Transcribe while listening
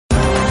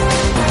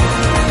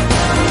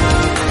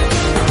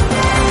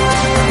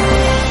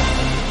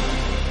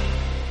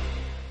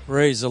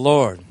Praise the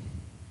Lord.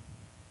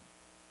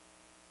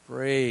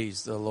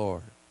 Praise the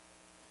Lord.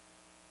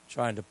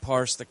 Trying to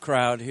parse the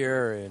crowd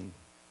here and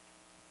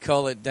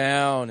cull it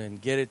down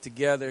and get it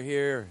together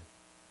here.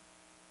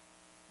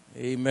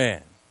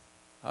 Amen.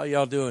 How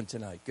y'all doing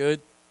tonight?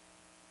 Good?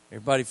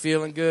 Everybody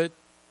feeling good?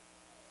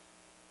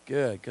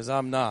 Good, because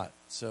I'm not.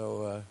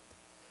 So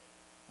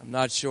I'm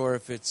not sure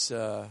if it's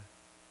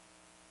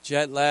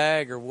jet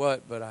lag or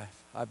what, but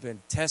I've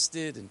been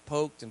tested and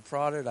poked and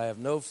prodded. I have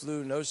no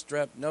flu, no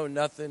strep, no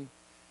nothing,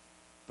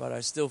 but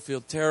I still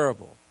feel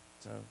terrible.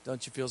 So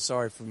don't you feel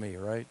sorry for me,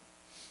 right?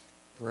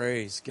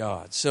 Praise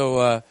God.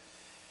 So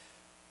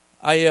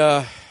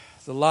the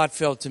lot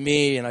fell to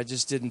me, and I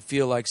just didn't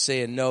feel like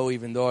saying no,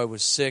 even though I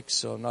was sick.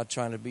 So I'm not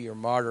trying to be your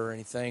martyr or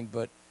anything,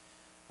 but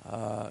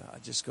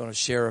I'm just going to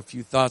share a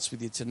few thoughts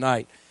with you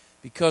tonight.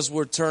 Because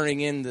we're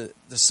turning in the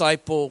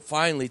disciple,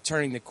 finally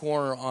turning the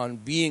corner on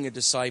being a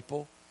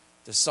disciple,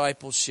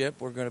 discipleship,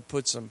 we're going to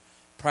put some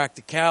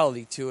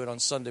practicality to it on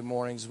Sunday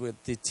mornings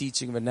with the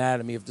teaching of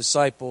anatomy of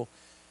disciple.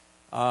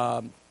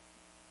 I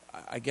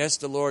guess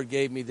the Lord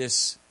gave me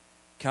this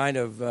kind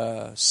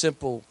of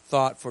simple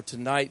thought for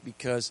tonight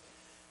because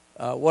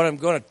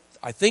what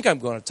I think I'm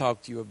going to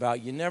talk to you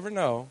about, you never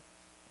know,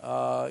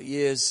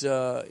 is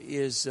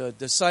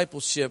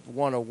discipleship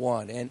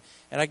 101. And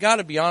I got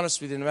to be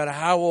honest with you, no matter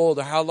how old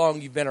or how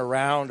long you've been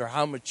around or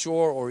how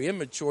mature or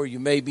immature you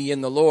may be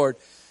in the Lord,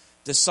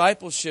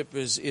 discipleship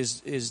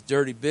is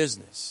dirty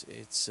business.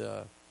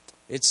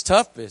 It's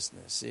tough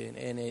business,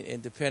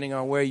 and depending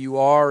on where you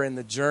are in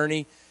the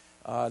journey,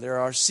 there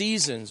are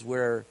seasons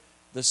where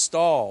the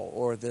stall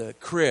or the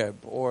crib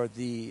or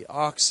the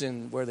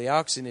oxen, where the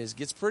oxen is,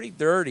 gets pretty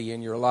dirty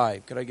in your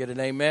life. Could I get an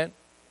amen?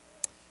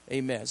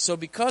 Amen. So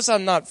because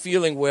I'm not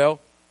feeling well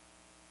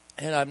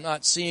and I'm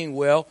not seeing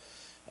well,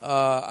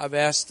 I've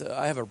asked,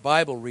 I have a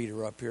Bible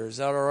reader up here. Is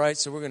that all right?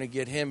 So we're going to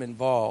get him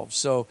involved.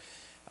 So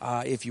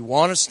if you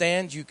want to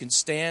stand, you can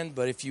stand.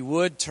 But if you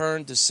would,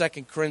 turn to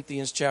 2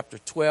 Corinthians chapter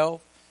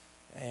 12.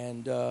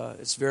 And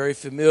it's a very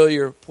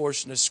familiar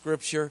portion of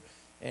Scripture.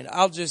 And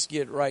I'll just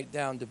get right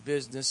down to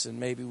business and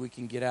maybe we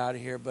can get out of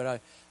here.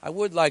 But I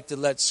would like to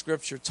let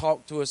Scripture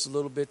talk to us a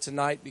little bit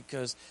tonight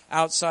because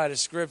outside of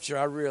Scripture,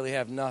 I really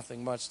have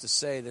nothing much to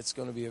say that's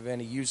going to be of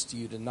any use to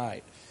you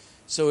tonight.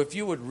 So if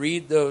you would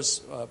read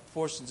those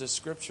portions of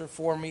Scripture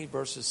for me,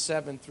 verses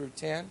 7 through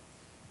 10.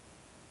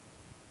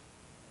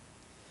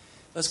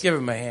 Let's give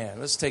him a hand.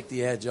 Let's take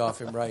the edge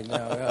off him right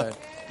now.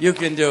 You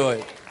can do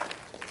it.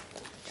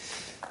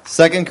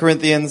 2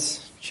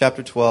 Corinthians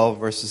chapter 12,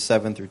 verses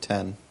 7 through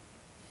 10.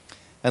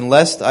 And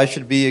lest I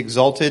should be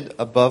exalted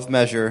above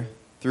measure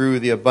through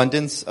the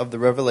abundance of the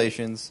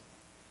revelations,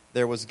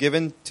 there was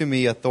given to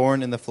me a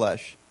thorn in the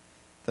flesh,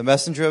 the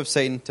messenger of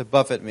Satan to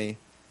buffet me,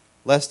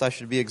 lest I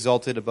should be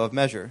exalted above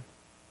measure.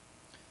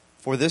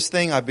 For this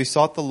thing I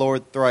besought the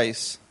Lord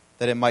thrice,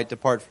 that it might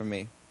depart from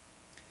me.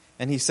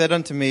 And he said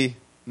unto me,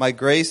 My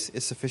grace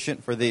is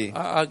sufficient for thee.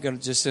 I'm going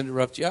to just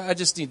interrupt you. I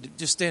just need to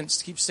just stand,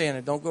 keep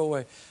standing. Don't go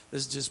away.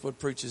 This is just what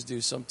preachers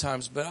do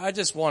sometimes. But I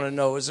just want to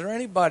know, is there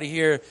anybody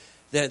here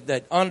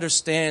that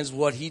understands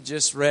what he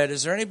just read?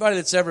 Is there anybody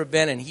that's ever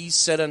been and he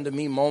said unto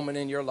me moment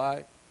in your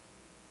life?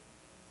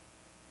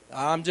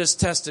 I'm just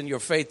testing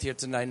your faith here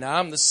tonight. Now,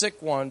 I'm the sick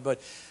one,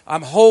 but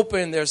I'm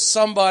hoping there's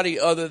somebody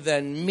other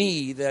than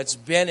me that's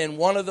been in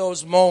one of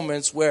those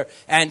moments where,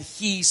 and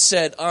he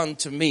said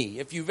unto me.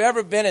 If you've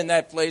ever been in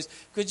that place,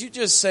 could you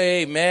just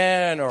say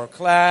amen or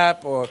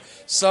clap or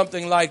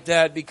something like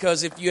that?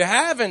 Because if you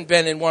haven't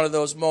been in one of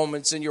those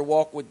moments in your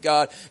walk with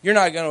God, you're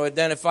not going to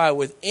identify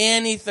with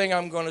anything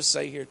I'm going to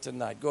say here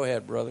tonight. Go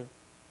ahead, brother.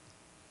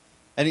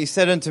 And he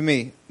said unto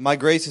me, My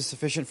grace is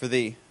sufficient for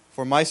thee,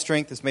 for my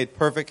strength is made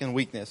perfect in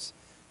weakness.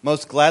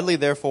 Most gladly,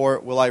 therefore,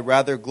 will I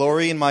rather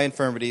glory in my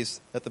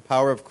infirmities, that the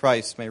power of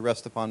Christ may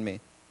rest upon me.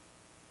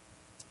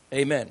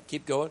 Amen.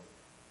 Keep going.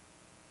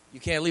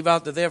 You can't leave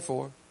out the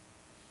therefore.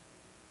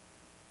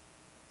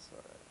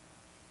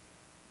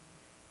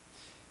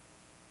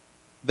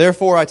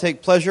 Therefore I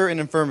take pleasure in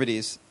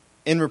infirmities,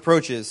 in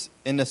reproaches,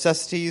 in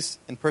necessities,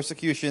 in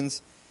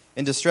persecutions,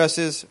 in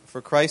distresses,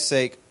 for Christ's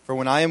sake. For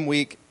when I am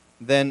weak,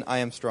 then I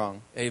am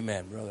strong.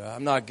 Amen, brother.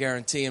 I'm not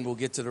guaranteeing we'll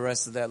get to the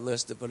rest of that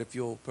list, but if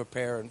you'll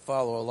prepare and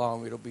follow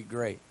along, it'll be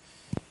great.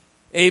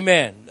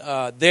 Amen.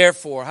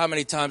 Therefore, how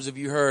many times have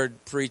you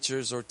heard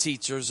preachers or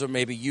teachers, or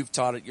maybe you've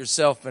taught it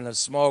yourself in a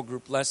small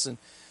group lesson,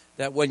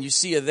 that when you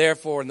see a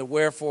therefore and the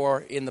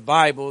wherefore in the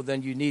Bible,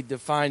 then you need to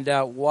find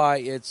out why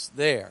it's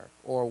there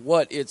or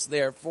what it's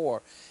there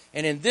for.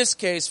 And in this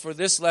case, for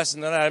this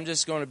lesson tonight, I'm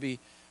just going to be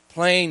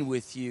plain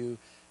with you.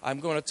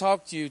 I'm going to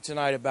talk to you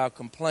tonight about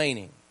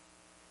complaining.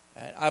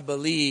 And I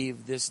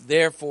believe this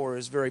therefore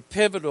is very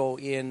pivotal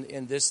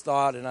in this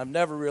thought, and I've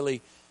never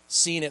really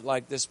seen it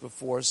like this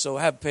before, so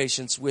have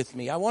patience with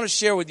me. I want to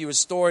share with you a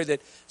story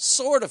that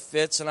sort of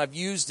fits, and I've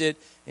used it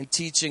in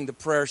teaching the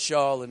prayer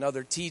shawl and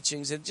other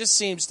teachings. It just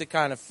seems to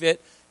kind of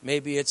fit.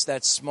 Maybe it's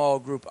that small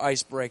group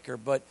icebreaker,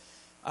 but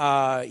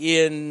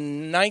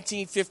in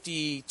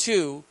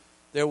 1952,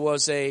 there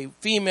was a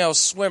female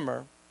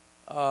swimmer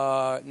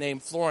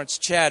named Florence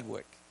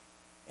Chadwick.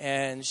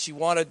 And she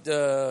wanted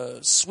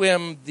to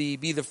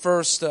be the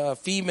first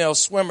female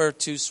swimmer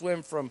to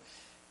swim from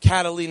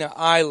Catalina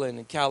Island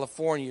in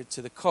California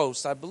to the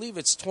coast. I believe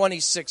it's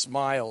 26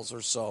 miles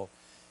or so,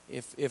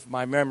 if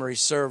my memory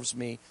serves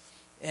me.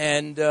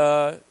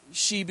 And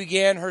she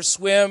began her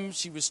swim.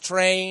 She was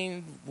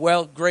trained,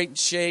 great in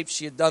shape.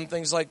 She had done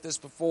things like this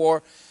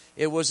before.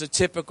 It was a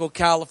typical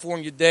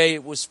California day.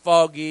 It was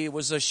foggy. It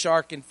was a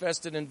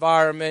shark-infested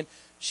environment.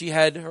 She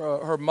had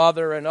her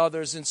mother and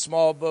others in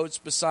small boats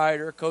beside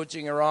her,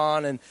 coaching her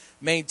on and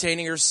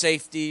maintaining her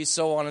safety,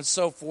 so on and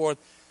so forth.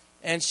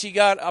 And she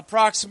got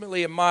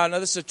approximately a mile. Now,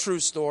 this is a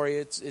true story.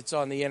 It's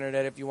on the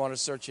internet if you want to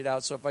search it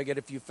out. So if I get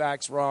a few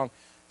facts wrong,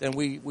 then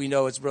we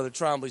know it's Brother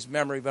Trombley's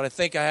memory. But I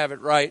think I have it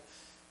right.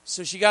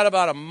 So she got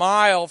about a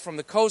mile from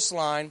the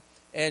coastline,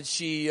 and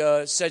she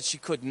said she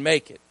couldn't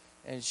make it.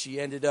 And she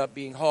ended up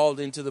being hauled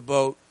into the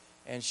boat,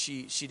 and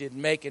she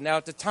didn't make it. Now,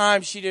 at the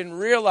time, she didn't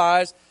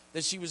realize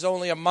that she was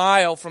only a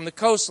mile from the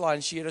coastline.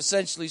 She had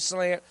essentially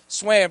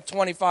swam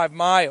 25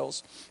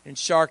 miles in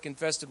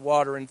shark-infested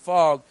water and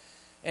fog.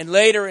 And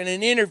later in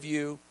an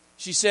interview,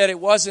 she said it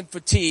wasn't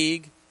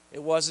fatigue,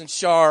 it wasn't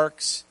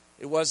sharks,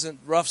 it wasn't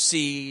rough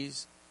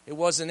seas, it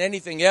wasn't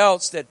anything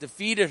else that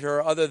defeated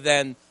her other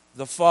than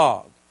the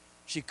fog.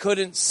 She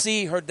couldn't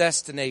see her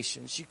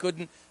destination. She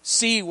couldn't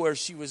see where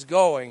she was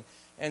going.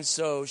 And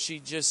so she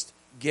just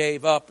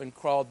gave up and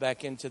crawled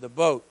back into the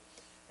boat.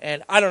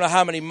 And I don't know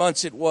how many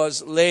months it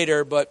was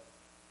later, but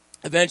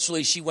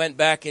eventually she went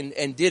back and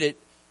did it,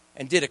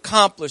 and did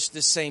accomplish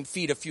this same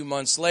feat a few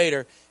months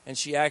later, and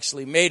she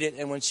actually made it.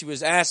 And when she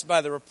was asked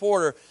by the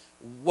reporter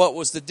what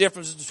was the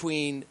difference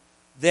between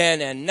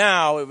then and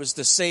now, it was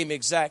the same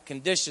exact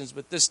conditions,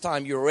 but this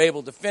time you were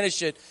able to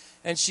finish it.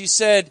 And she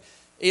said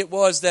it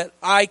was that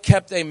I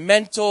kept a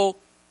mental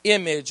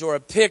image or a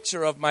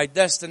picture of my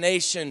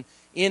destination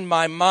in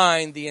my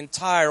mind the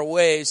entire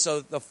way, so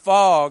that the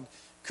fog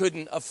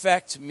couldn't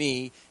affect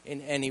me in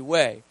any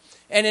way.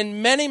 And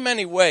in many,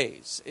 many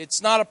ways,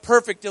 it's not a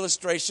perfect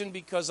illustration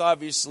because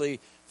obviously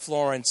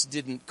Florence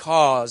didn't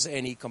cause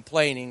any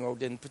complaining or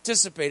didn't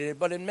participate in it.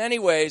 But in many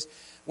ways,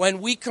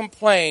 when we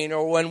complain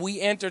or when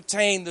we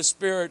entertain the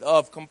spirit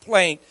of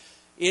complaint,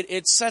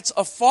 it sets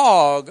a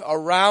fog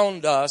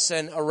around us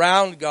and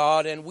around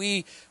God, and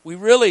we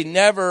really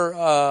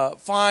never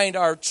find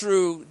our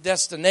true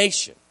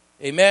destination.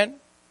 Amen?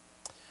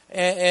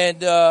 And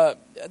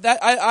that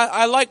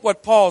I like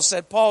what Paul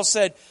said. Paul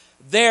said,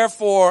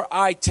 therefore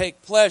I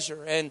take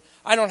pleasure. And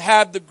I don't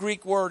have the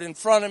Greek word in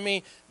front of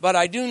me, but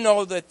I do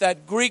know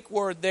that Greek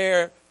word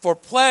there for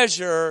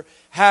pleasure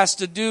has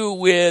to do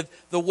with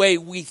the way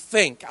we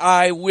think.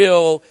 I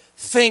will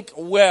think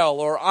well,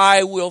 or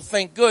I will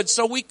think good.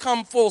 So we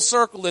come full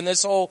circle in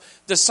this whole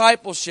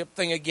discipleship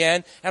thing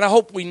again. And I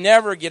hope we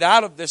never get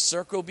out of this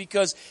circle,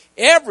 because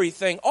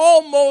everything,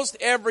 almost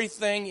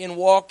everything in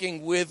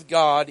walking with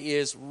God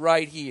is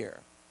right here.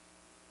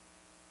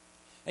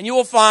 And you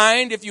will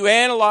find, if you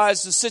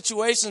analyze the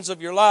situations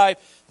of your life,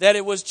 that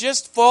it was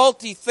just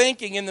faulty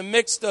thinking in the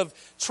midst of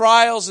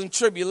trials and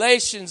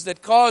tribulations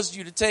that caused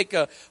you to take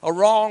a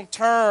wrong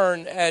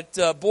turn at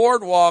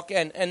Boardwalk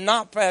and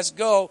not pass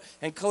go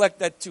and collect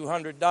that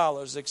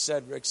 $200,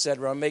 etc.,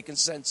 etc. I'm making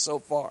sense so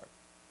far.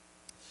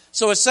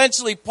 So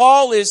essentially,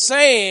 Paul is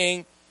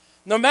saying,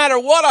 no matter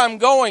what I'm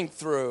going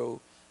through,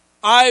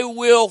 I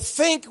will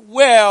think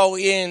well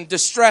in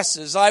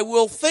distresses. I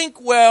will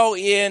think well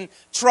in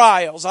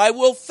trials. I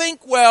will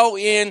think well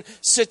in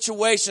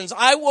situations.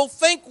 I will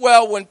think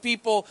well when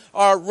people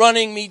are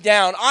running me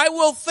down. I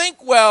will think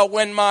well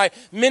when my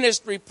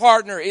ministry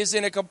partner is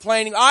in a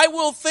complaining. I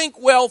will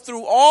think well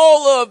through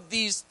all of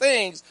these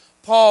things,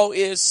 Paul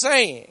is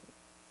saying.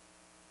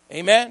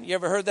 Amen? You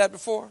ever heard that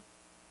before?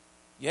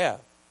 Yeah.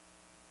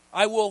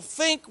 I will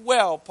think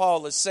well,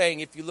 Paul is saying,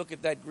 if you look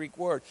at that Greek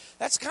word.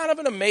 That's kind of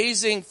an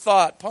amazing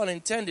thought, pun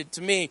intended,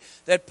 to me,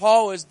 that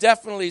Paul is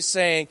definitely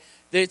saying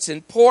that it's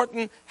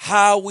important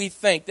how we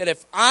think. That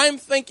if I'm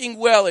thinking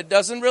well, it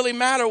doesn't really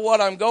matter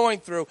what I'm going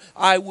through,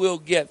 I will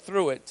get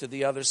through it to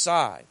the other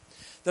side.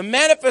 The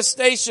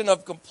manifestation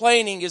of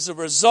complaining is a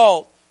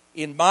result,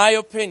 in my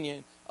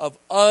opinion, of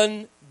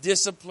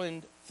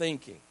undisciplined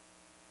thinking.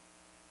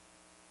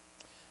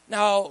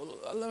 Now,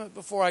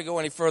 before I go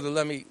any further,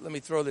 let me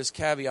throw this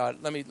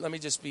caveat. Let me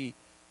just be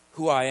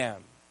who I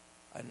am,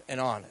 and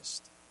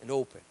honest and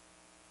open.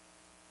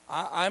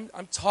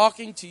 I'm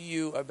talking to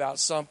you about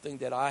something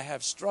that I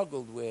have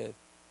struggled with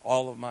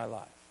all of my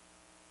life.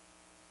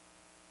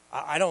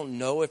 I don't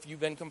know if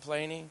you've been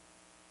complaining.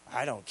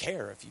 I don't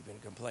care if you've been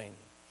complaining.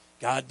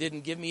 God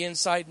didn't give me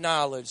inside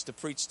knowledge to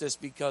preach this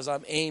because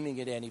I'm aiming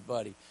at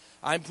anybody.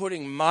 I'm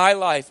putting my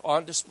life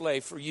on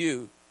display for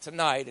you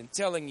tonight and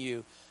telling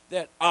you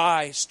that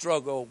I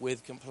struggle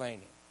with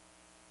complaining.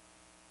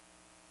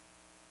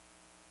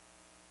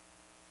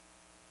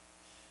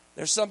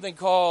 There's something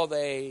called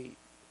a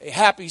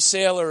happy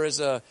sailor is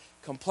a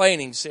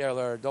complaining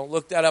sailor. Don't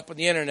look that up on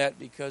the internet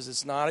because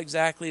it's not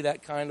exactly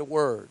that kind of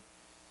word.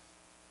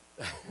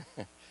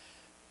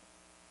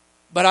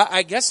 But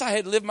I guess I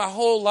had lived my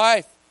whole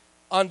life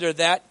under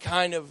that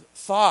kind of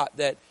thought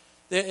that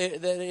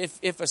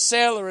if a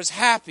sailor is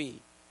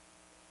happy,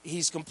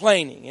 he's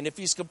complaining. And if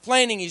he's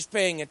complaining, he's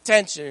paying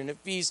attention. And if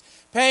he's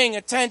paying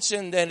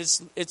attention, then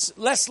it's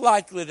less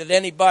likely that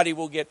anybody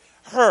will get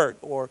hurt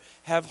or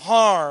have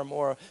harm,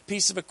 or a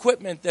piece of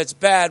equipment that's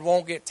bad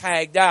won't get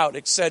tagged out,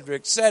 etc.,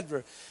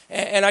 etc.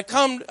 And I've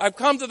come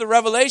to the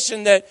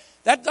revelation that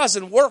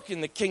doesn't work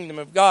in the kingdom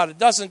of God. It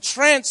doesn't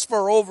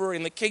transfer over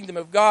in the kingdom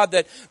of God,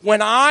 that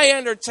when I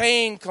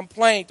entertain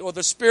complaint or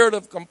the spirit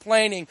of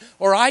complaining,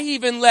 or I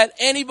even let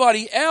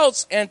anybody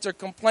else enter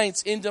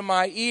complaints into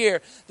my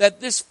ear, that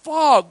this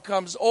fog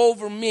comes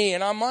over me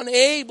and I'm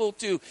unable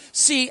to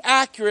see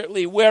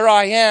accurately where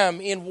I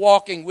am in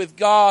walking with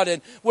God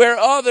and where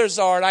others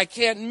are, and I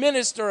can't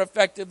minister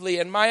effectively,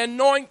 and my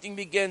anointing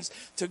begins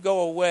to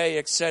go away,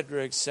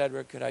 etc.,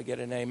 etc. Could I get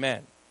an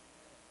amen?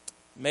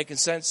 Making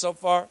sense so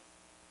far?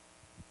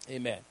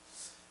 Amen.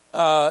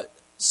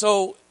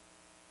 So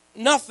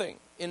nothing,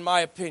 in my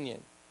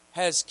opinion,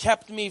 has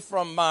kept me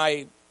from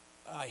I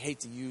hate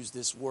to use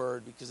this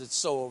word because it's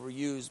so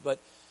overused, but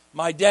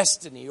my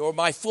destiny or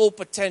my full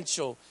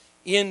potential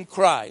in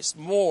Christ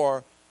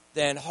more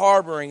than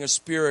harboring a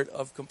spirit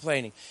of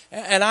complaining.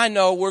 And I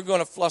know we're going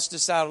to flush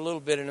this out a little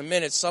bit in a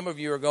minute. Some of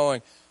you are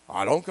going,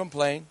 I don't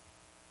complain.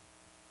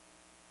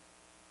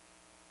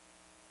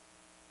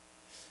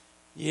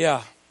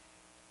 Yeah.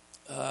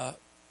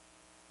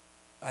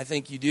 I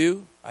think you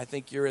do. I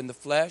think you're in the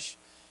flesh.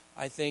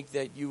 I think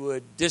that you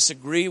would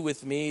disagree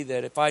with me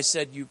that if I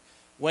said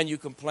when you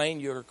complain,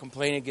 you're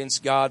complaining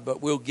against God,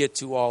 but we'll get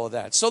to all of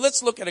that. So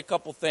let's look at a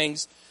couple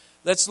things.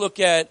 Let's look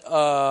at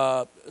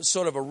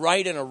sort of a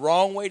right and a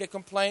wrong way to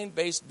complain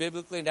based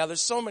biblically. Now,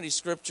 there's so many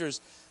scriptures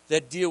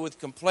that deal with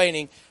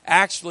complaining.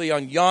 Actually,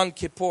 on Yom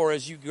Kippur,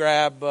 as you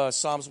grab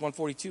Psalms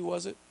 142,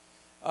 was it?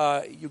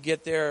 You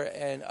get there,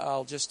 and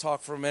I'll just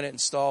talk for a minute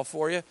and stall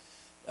for you.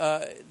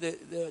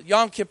 The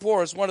Yom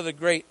Kippur is one of the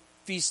great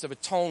feasts of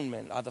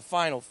atonement, the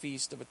final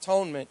feast of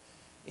atonement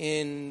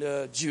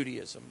in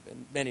Judaism.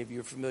 And many of you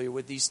are familiar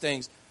with these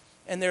things.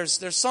 And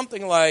there's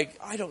something like,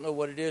 I don't know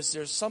what it is,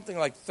 there's something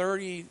like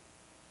 30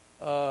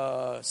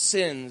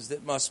 sins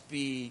that must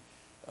be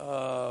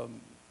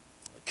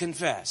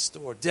confessed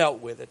or dealt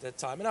with at that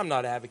time. And I'm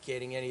not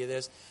advocating any of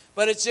this.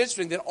 But it's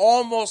interesting that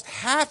almost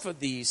half of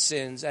these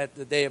sins at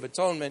the Day of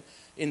Atonement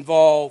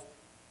involve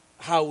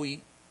how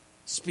we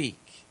speak.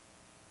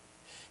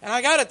 And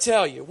I got to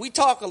tell you, we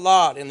talk a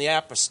lot in the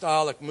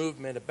apostolic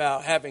movement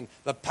about having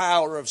the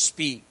power of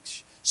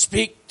speech.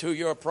 Speak to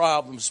your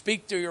problem.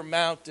 Speak to your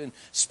mountain.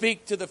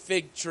 Speak to the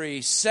fig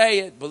tree. Say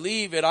it.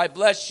 Believe it. I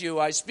bless you.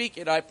 I speak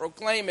it. I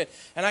proclaim it.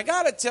 And I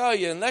got to tell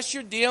you, unless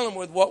you're dealing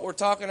with what we're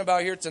talking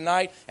about here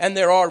tonight, and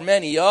there are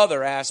many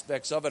other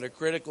aspects of it, a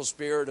critical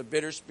spirit, a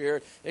bitter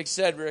spirit,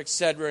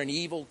 etc., an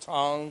evil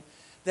tongue,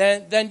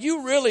 then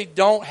you really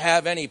don't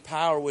have any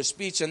power with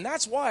speech. And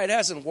that's why it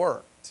hasn't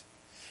worked.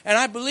 And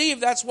I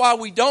believe that's why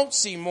we don't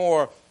see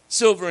more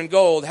silver and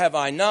gold have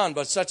I none,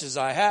 but such as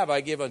I have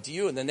I give unto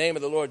you. In the name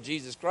of the Lord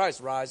Jesus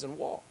Christ, rise and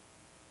walk.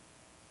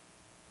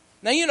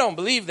 Now, you don't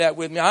believe that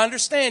with me. I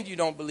understand you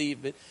don't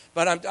believe it,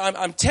 but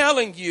I'm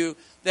telling you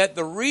that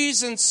the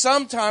reason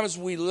sometimes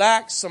we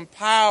lack some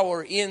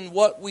power in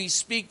what we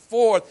speak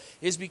forth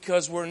is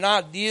because we're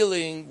not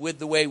dealing with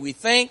the way we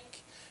think,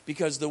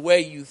 because the way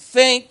you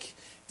think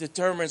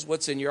determines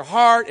what's in your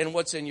heart, and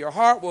what's in your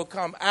heart will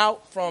come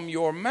out from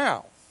your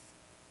mouth.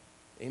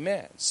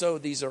 Amen. So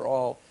these are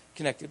all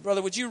connected.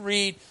 Brother, would you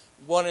read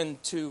 1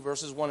 and 2,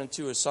 verses 1 and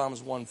 2 of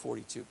Psalms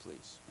 142,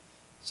 please?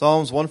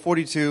 Psalms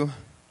 142,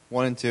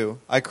 1 and 2.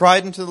 I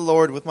cried unto the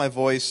Lord with my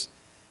voice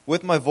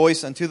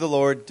unto the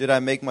Lord did I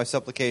make my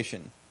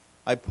supplication.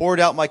 I poured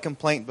out my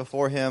complaint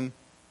before him.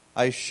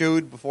 I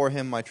shewed before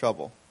him my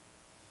trouble.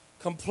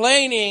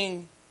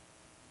 Complaining,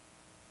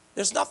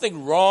 there's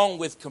nothing wrong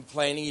with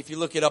complaining. If you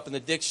look it up in the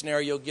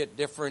dictionary, you'll get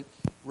different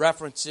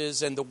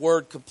references, and the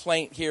word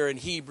complaint here in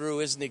Hebrew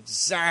isn't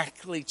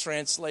exactly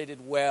translated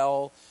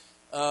well.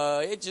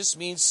 It just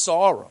means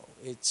sorrow.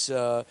 It's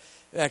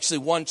actually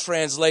one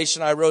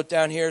translation I wrote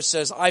down here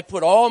says, I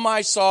put all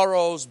my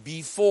sorrows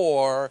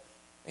before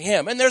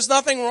him. And there's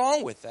nothing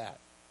wrong with that.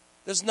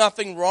 There's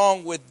nothing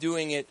wrong with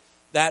doing it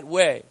that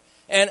way.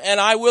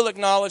 And I will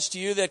acknowledge to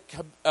you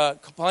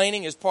that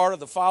complaining is part of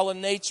the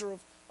fallen nature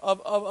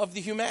of the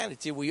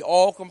humanity. We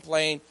all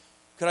complain.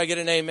 Could I get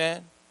an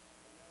amen?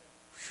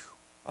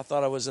 I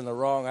thought I was in the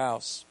wrong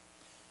house.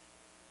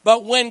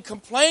 But when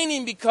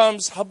complaining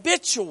becomes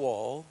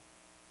habitual,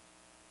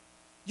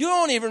 you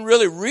don't even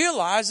really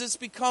realize it's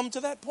become to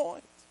that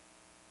point.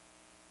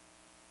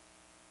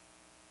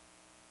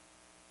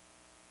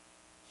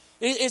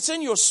 It's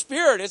in your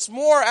spirit. It's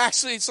more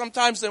actually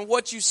sometimes than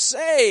what you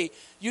say.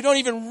 You don't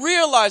even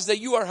realize that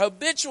you are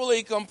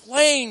habitually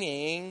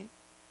complaining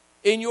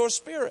in your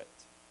spirit.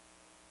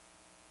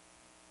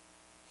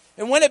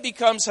 And when it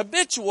becomes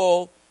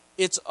habitual,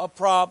 it's a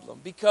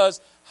problem,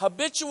 because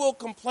habitual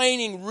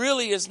complaining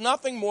really is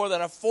nothing more than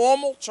a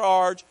formal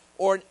charge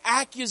or an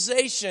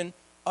accusation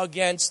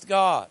against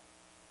God.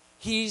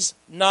 He's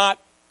not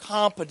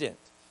competent.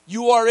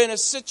 You are in a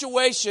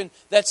situation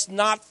that's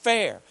not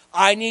fair.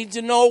 I need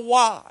to know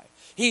why.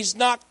 He's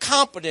not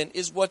competent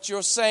is what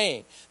you're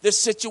saying. This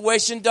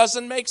situation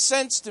doesn't make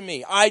sense to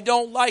me. I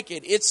don't like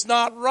it. It's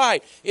not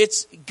right.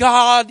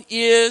 God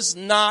is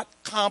not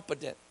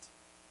competent.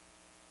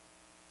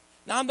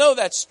 Now, I know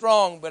that's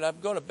strong, but I'm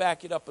going to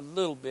back it up a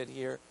little bit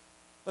here.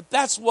 But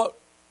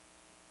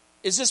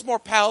is this more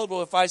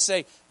palatable if I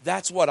say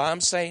that's what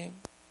I'm saying?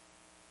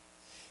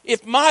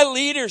 If my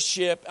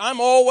leadership, I'm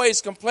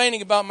always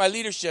complaining about my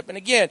leadership. And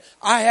again,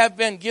 I have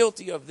been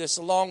guilty of this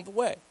along the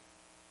way.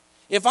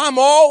 If I'm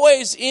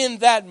always in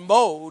that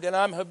mode and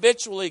I'm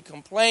habitually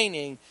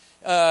complaining,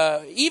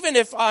 even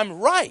if I'm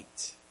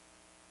right,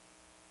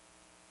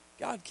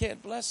 God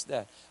can't bless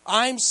that.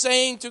 I'm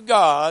saying to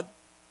God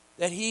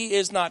that He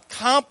is not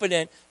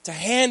competent to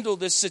handle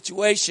this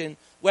situation,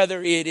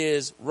 whether it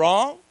is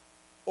wrong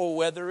or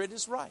whether it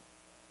is right.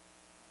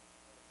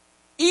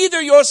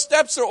 Either your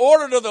steps are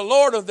ordered of the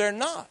Lord or they're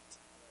not.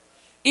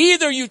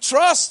 Either you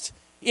trust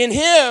in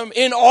Him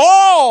in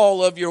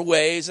all of your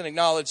ways and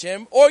acknowledge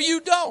Him, or you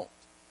don't.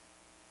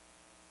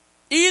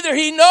 Either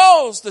He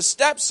knows the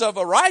steps of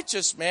a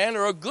righteous man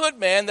or a good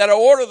man that are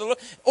ordered of the Lord,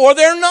 or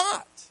they're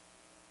not.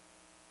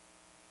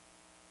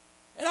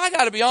 And I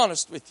got to be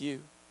honest with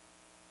you.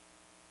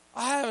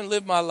 I haven't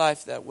lived my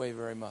life that way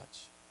very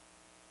much.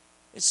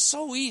 It's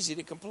so easy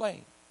to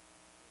complain.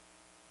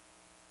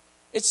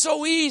 It's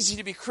so easy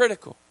to be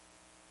critical.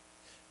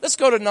 Let's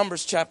go to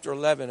Numbers chapter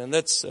 11 and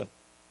let's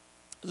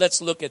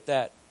look at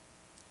that.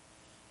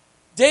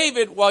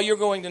 David, while you're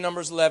going to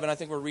Numbers 11, I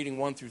think we're reading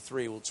 1 through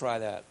 3. We'll try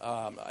that.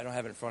 I don't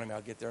have it in front of me.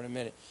 I'll get there in a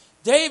minute.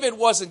 David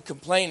wasn't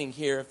complaining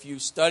here. If you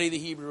study the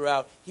Hebrew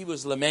out, he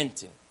was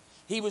lamenting.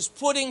 He was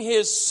putting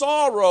his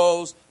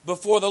sorrows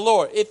before the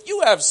Lord. If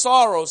you have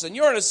sorrows and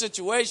you're in a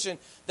situation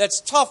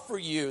that's tough for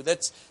you,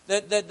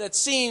 that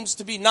seems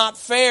to be not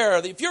fair,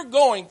 if you're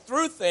going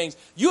through things,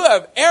 you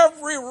have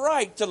every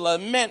right to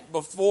lament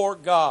before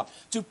God.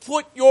 To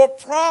put your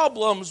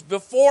problems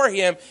before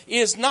Him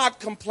is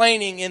not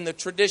complaining in the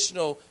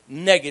traditional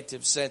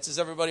negative sense. Is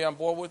everybody on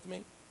board with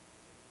me?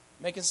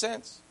 Making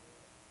sense?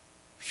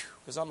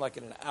 Because I'm like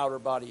in an outer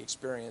body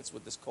experience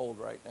with this cold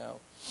right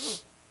now.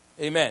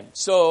 Amen.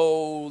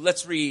 So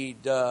let's read,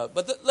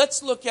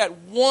 let's look at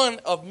one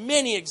of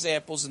many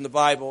examples in the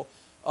Bible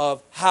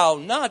of how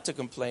not to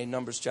complain,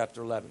 Numbers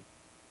chapter 11.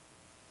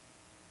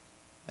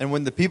 And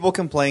when the people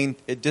complained,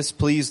 it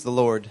displeased the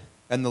Lord,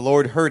 and the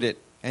Lord heard it,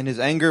 and His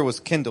anger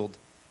was kindled,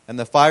 and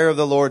the fire of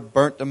the Lord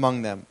burnt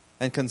among them,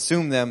 and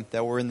consumed them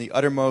that were in the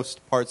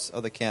uttermost parts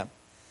of the camp.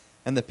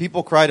 And the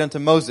people cried unto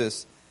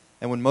Moses,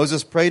 and when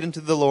Moses prayed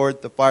unto the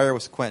Lord, the fire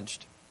was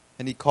quenched.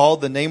 And he called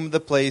the name of the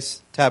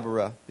place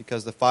Taberah,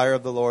 because the fire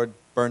of the Lord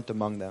burnt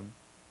among them.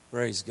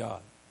 Praise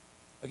God.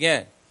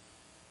 Again,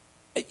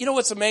 you know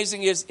what's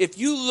amazing is if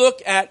you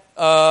look at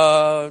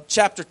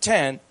chapter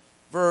 10,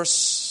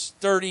 verse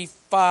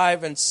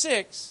 35 and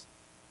 6,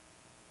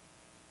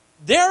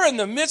 they're in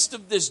the midst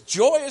of this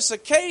joyous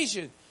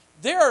occasion.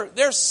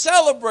 They're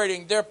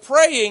celebrating, they're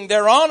praying,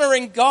 they're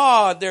honoring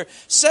God, they're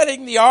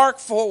setting the ark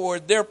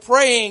forward, they're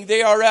praying,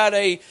 they are at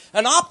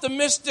an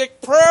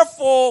optimistic,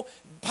 prayerful,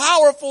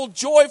 powerful,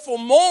 joyful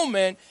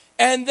moment,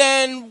 and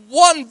then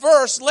one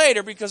verse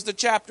later, because the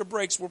chapter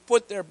breaks were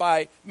put there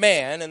by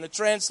man and the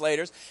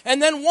translators,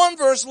 and then one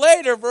verse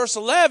later, verse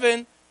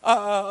 11,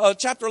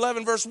 chapter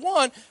 11, verse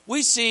 1,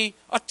 we see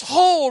a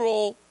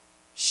total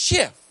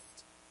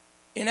shift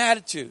in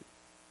attitude.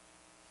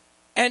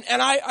 And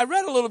I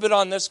read a little bit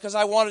on this because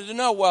I wanted to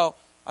know,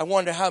 I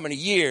wonder how many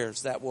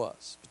years that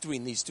was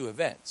between these two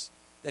events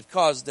that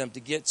caused them to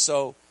get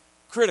so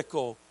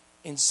critical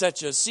in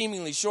such a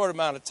seemingly short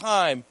amount of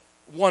time,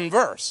 one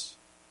verse.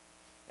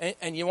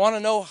 And you want to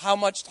know how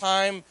much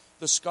time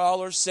the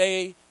scholars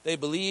say they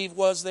believe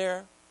was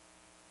there?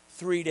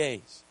 3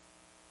 days.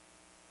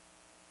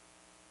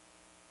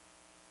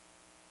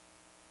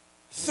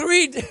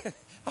 3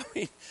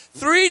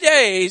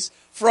 days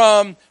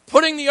from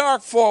putting the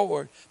ark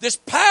forward, this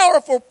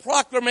powerful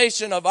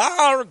proclamation of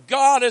our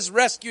God has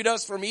rescued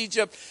us from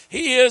Egypt.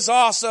 He is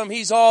awesome.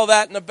 He's all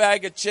that in a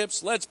bag of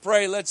chips. Let's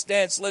pray, let's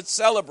dance, let's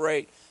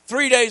celebrate.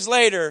 3 days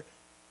later,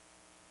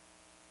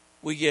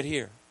 we get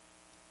here.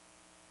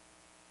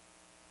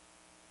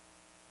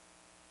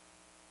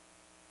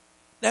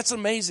 That's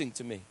amazing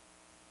to me.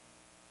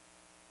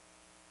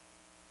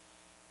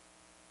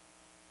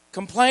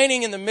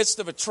 Complaining in the midst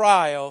of a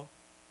trial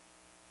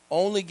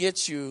only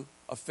gets you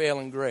a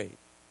failing grade.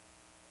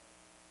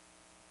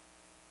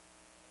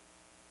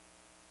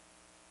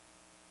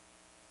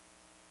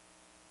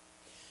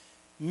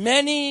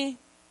 Many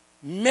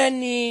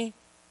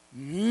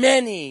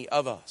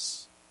of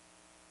us,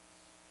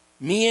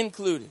 me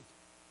included,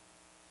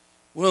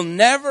 will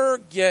never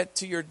get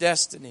to your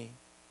destiny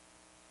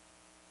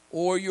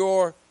or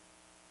your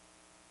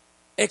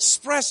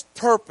expressed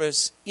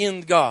purpose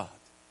in God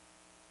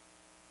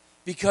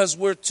because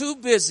we're too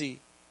busy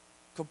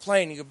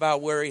complaining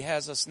about where He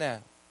has us now.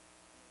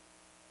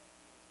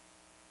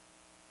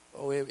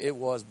 Oh, it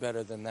was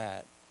better than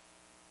that.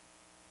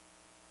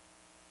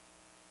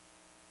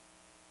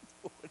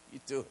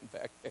 doing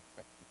back there?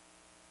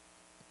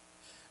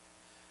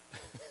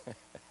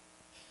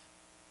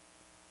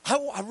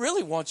 I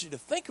really want you to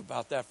think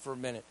about that for a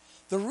minute.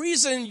 The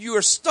reason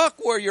you're stuck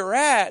where you're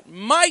at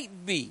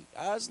might be,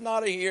 that's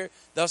not a here,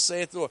 thus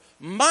saith the Lord,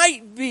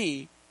 might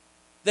be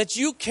that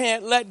you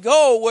can't let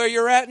go where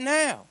you're at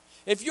now.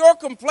 If you're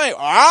complaining,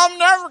 I'm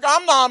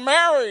not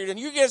married, and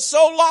you get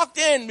so locked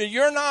in that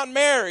you're not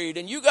married,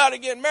 and you got to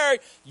get married,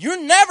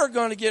 you're never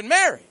going to get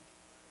married.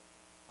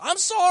 I'm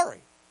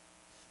sorry.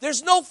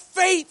 There's no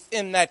faith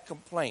in that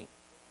complaint.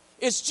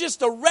 It's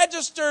just a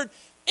registered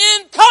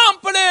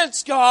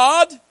incompetence,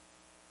 God.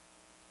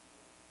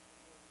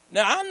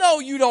 Now, I know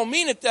you don't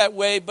mean it that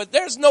way, but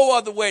there's no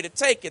other way to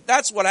take it.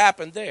 That's what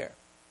happened there.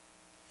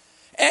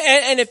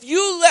 And if you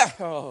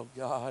oh,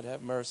 God,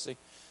 have mercy.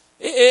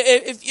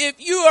 If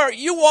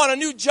you want a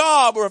new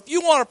job, or if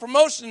you want a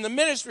promotion in the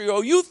ministry,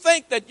 or you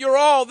think that you're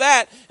all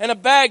that and a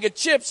bag of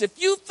chips,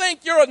 if you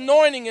think your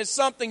anointing is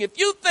something, if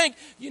you think,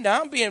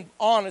 I'm being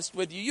honest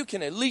with you, you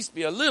can at least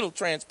be a little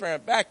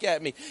transparent back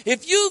at me.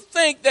 If you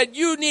think that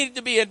you need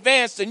to be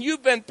advanced and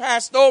you've been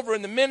passed over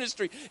in the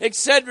ministry,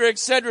 etc.,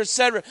 etc.,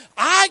 etc.,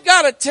 I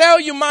got to tell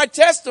you my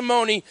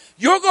testimony,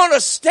 you're going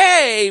to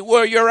stay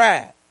where you're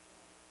at.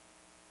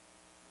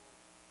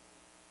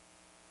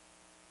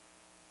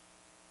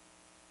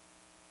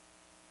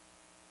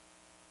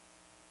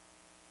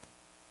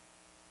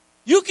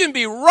 You can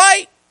be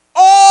right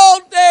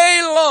all day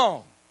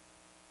long,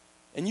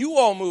 and you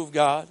won't move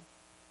God,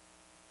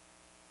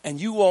 and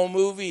you won't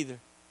move either.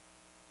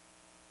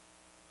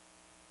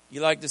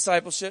 You like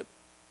discipleship?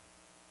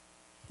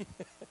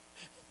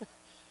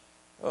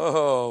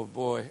 Oh,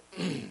 boy.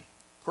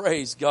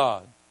 Praise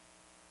God.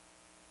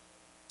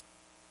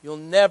 You'll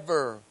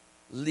never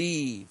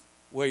leave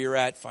where you're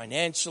at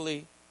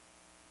financially,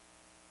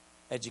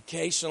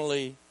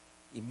 educationally,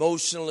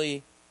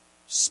 emotionally,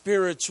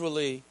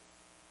 spiritually,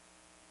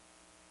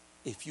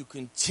 if you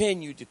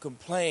continue to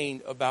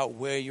complain about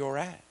where you're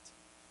at.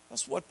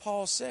 That's what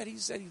Paul said. He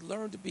said he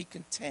learned to be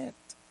content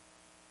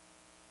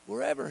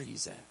wherever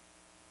he's at.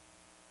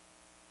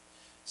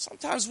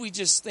 Sometimes we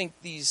just think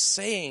these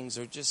sayings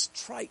are just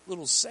trite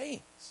little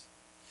sayings.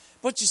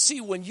 But you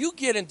see, when you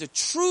get into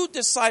true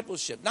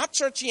discipleship, not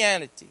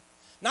churchianity,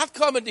 not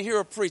coming to hear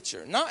a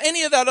preacher, not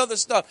any of that other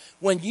stuff,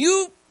 when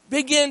you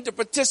begin to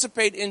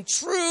participate in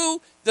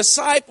true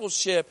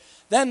discipleship,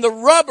 then the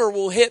rubber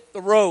will hit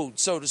the road,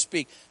 so to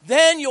speak.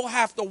 Then you'll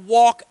have to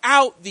walk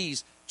out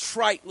these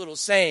trite little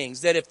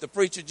sayings that if the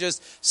preacher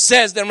just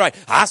says them right,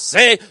 I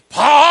say,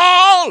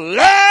 Paul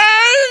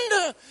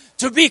learned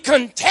to be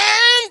content.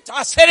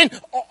 I said in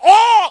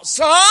all,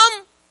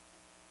 some,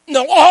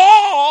 no,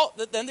 all,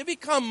 then they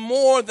become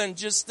more than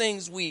just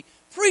things we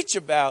preach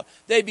about.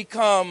 They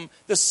become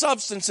the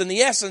substance and the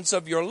essence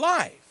of your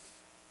life.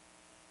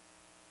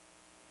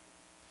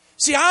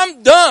 See,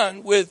 I'm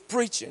done with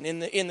preaching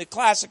in the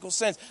classical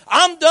sense.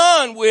 I'm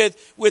done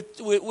with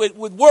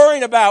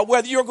worrying about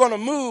whether you're going to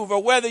move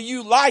or whether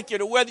you like it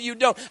or whether you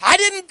don't. I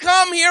didn't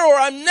come here, or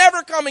I'm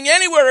never coming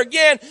anywhere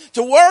again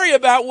to worry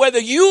about whether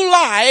you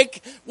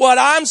like what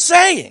I'm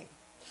saying.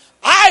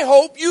 I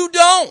hope you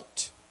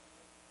don't.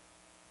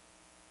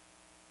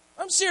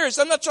 I'm serious.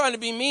 I'm not trying to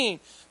be mean,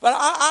 but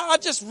I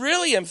just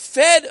really am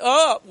fed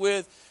up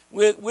with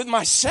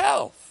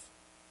myself,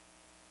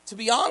 to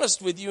be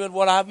honest with you, and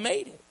what I've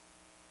made it.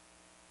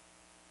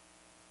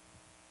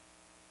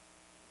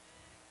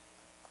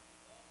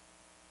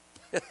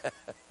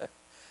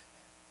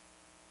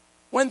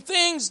 When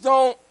things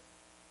don't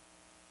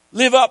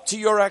live up to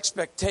your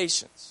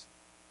expectations,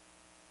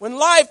 when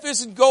life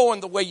isn't going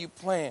the way you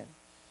plan,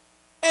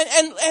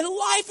 and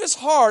life is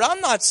hard.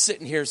 I'm not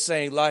sitting here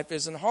saying life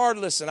isn't hard.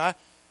 Listen,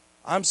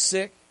 I'm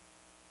sick.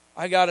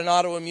 I got an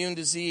autoimmune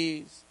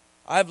disease.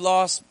 I've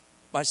lost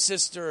my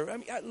sister. I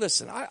mean,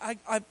 listen,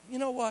 you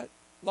know what?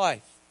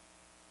 Life,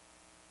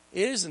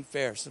 it isn't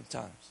fair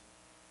sometimes.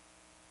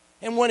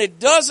 And when it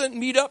doesn't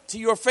meet up to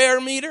your fair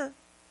meter,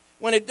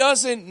 when it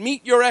doesn't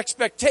meet your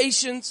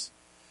expectations,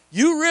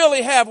 you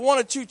really have one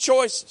or two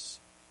choices.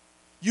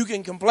 You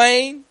can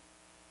complain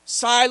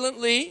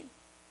silently.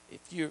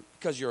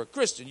 Because you're a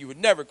Christian, you would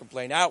never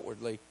complain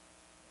outwardly.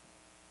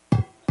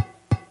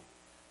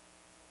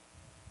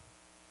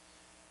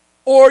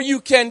 Or you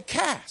can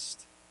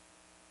cast.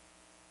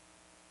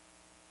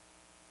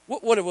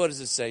 What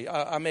does it say?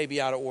 I may be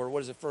out of order.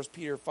 What is it? 1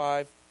 Peter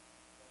 5,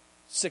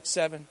 6,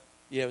 7?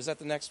 Yeah, was that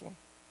the next one?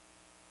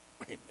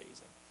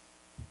 Amazing.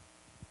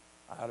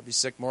 I ought to be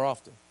sick more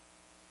often.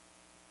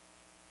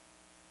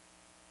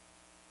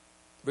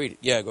 Read it.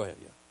 Yeah, go ahead.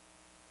 Yeah.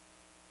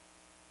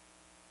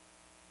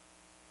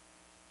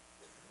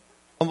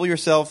 Humble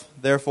yourself,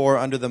 therefore,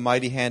 under the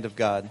mighty hand of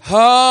God.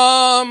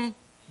 Humble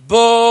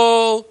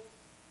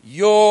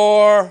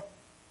your...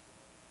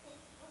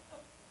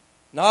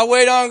 Not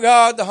wait on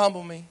God to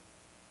humble me.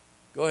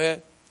 Go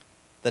ahead.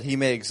 That he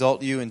may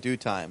exalt you in due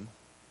time,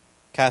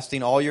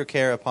 casting all your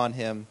care upon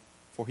him,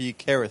 for he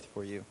careth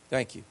for you.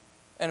 Thank you.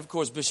 And of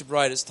course, Bishop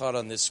Wright has taught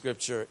on this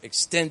scripture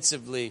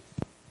extensively.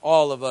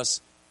 All of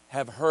us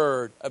have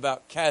heard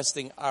about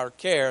casting our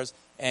cares,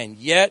 and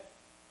yet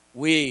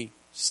we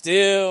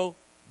still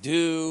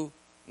do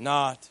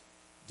not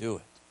do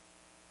it.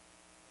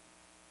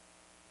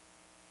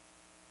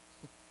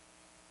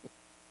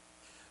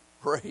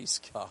 Praise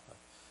God.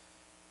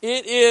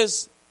 It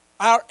is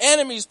our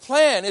enemy's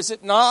plan, is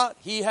it not?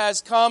 He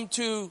has come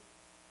to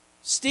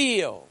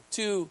steal,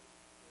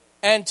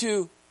 and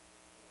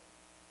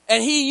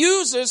he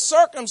uses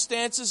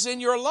circumstances in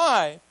your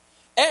life,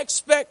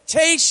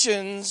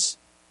 expectations,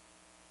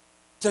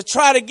 to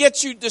try to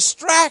get you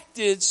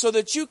distracted so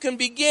that you can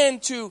begin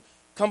to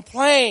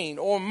complain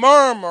or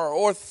murmur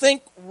or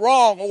think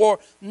wrong or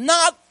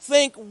not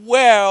think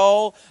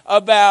well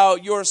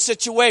about your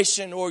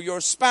situation or your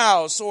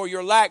spouse or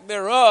your lack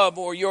thereof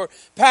or your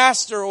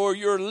pastor or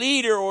your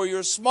leader or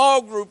your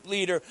small group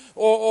leader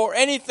or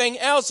anything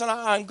else. And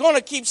I'm going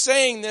to keep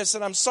saying this,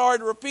 and I'm sorry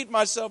to repeat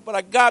myself, but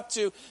I got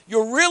to.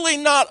 You're really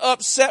not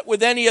upset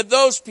with any of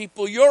those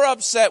people. You're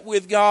upset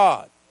with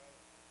God.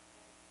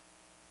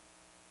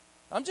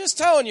 I'm just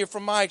telling you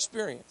from my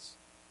experience.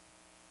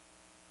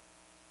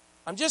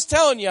 I'm just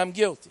telling you I'm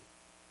guilty.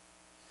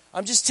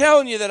 I'm just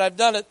telling you that I've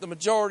done it the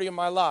majority of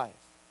my life.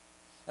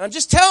 And I'm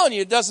just telling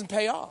you it doesn't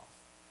pay off.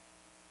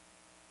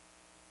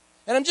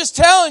 And I'm just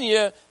telling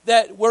you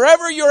that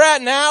wherever you're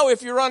at now,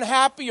 if you're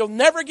unhappy, you'll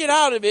never get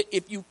out of it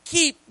if you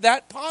keep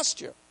that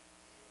posture.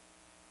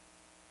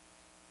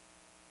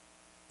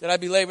 Did I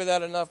belabor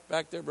that enough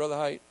back there, Brother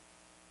Height?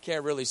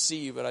 Can't really see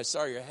you, but I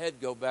saw your head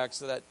go back,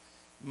 so that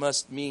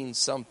must mean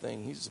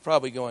something. He's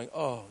probably going,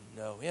 oh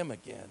no, him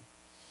again.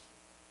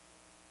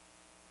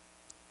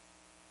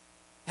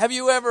 Have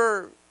you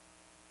ever,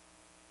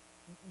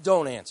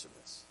 don't answer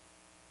this.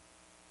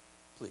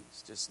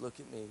 Please, just look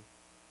at me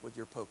with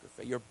your poker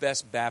face, your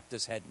best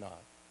Baptist head nod.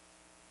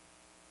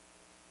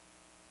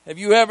 Have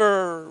you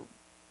ever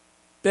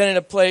been in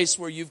a place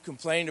where you've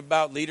complained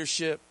about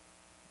leadership,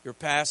 your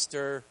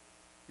pastor,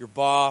 your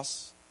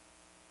boss,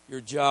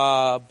 your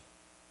job,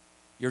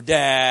 your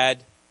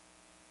dad?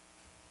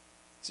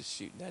 Just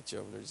shooting at you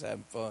over there, just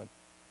having fun.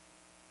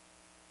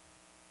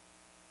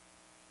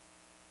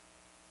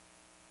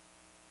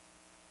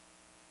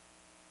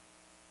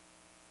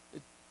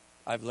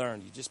 I've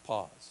learned, you just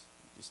pause.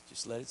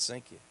 Just let it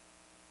sink in.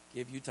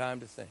 Give you time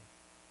to think.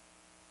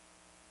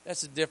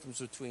 That's the difference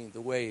between the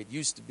way it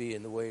used to be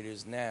and the way it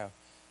is now.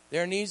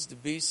 There needs to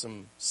be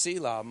some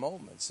Selah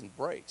moments and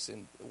breaks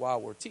while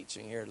we're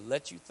teaching here to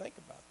let you think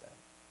about that.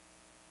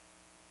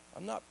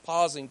 I'm not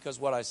pausing because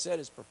what I said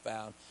is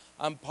profound.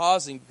 I'm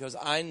pausing because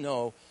I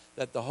know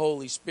that the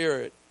Holy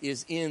Spirit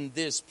is in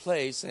this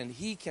place and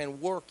He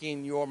can work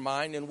in your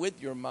mind and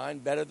with your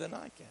mind better than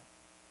I can.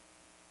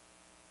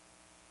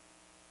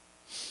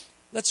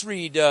 Let's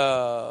read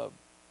Psalms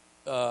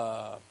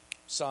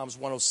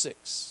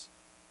 106,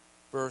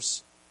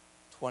 verse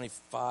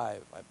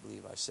 25, I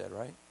believe I said,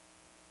 right?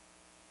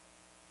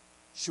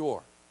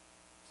 Sure.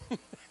 You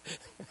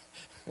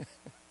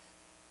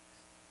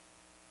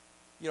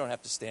don't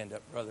have to stand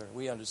up, brother.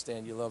 We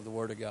understand you love the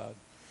Word of God.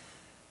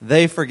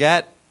 They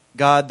forgot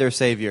God their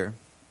Savior,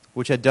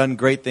 which had done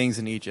great things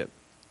in Egypt.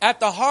 At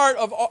the heart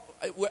of all,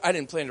 I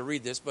didn't plan to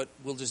read this, but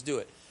we'll just do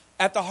it.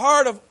 At the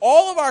heart of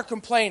all of our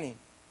complaining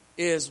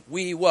is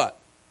we what?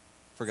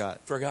 Forgot.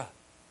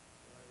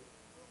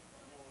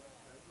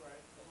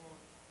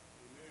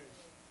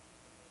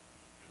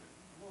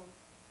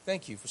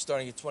 Thank you for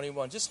starting at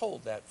 21. Just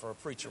hold that for a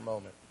preacher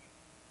moment.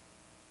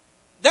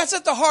 That's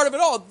at the heart of it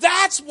all.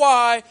 That's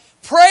why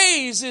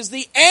praise is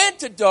the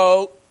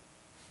antidote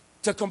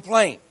to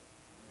complaint.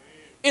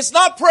 It's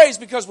not praise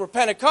because we're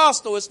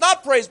Pentecostal. It's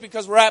not praise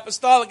because we're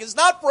apostolic. It's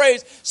not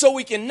praise so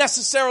we can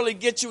necessarily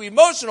get you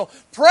emotional.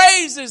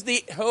 Praise is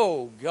the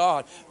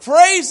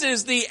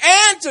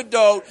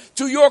antidote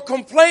to your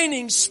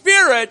complaining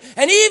spirit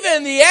and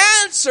even the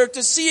answer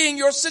to seeing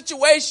your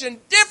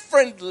situation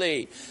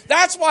differently.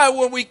 That's why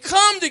when we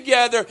come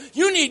together,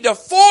 you need to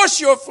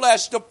force your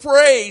flesh to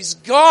praise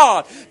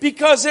God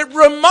because it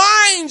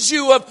reminds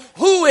you of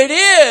who it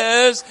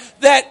is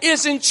that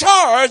is in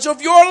charge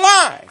of your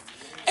life.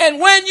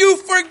 And when you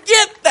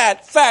forget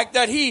that fact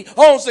that He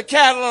owns the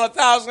cattle on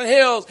 1,000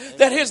 hills,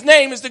 that His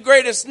name is the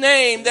greatest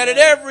name, that at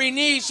every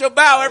knee shall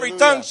bow, every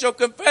tongue shall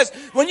confess.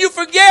 When you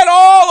forget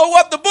all of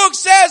what the book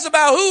says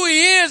about who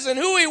He is and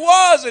who He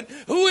was and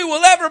who He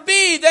will ever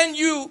be, then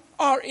you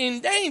are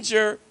in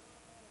danger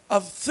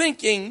of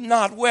thinking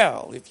not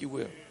well, if you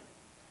will.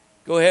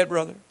 Go ahead,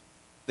 brother.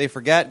 They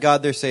forgot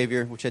God their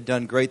Savior, which had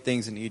done great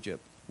things in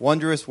Egypt,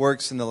 wondrous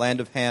works in the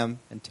land of Ham,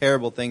 and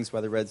terrible things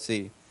by the Red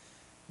Sea.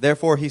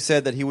 Therefore He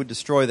said that He would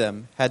destroy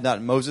them, had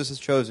not Moses, His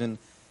chosen,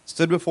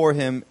 stood before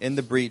Him in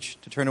the breach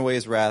to turn away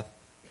His wrath,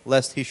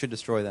 lest He should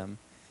destroy them.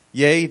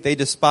 Yea, they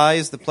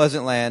despised the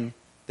pleasant land,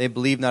 they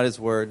believed not His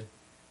word.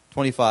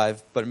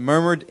 25, but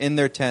murmured in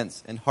their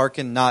tents, and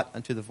hearkened not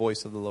unto the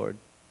voice of the Lord.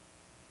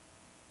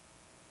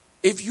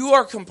 If you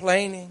are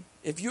complaining,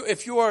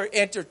 if you are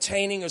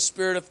entertaining a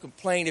spirit of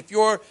complaint,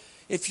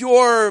 if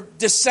you're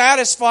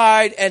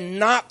dissatisfied and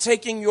not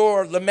taking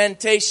your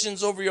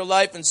lamentations over your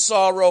life and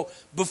sorrow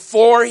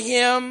before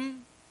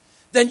Him,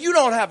 then you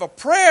don't have a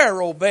prayer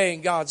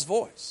obeying God's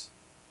voice.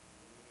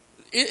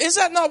 Is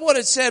that not what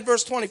it said?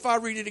 Verse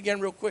 25, read it again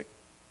real quick.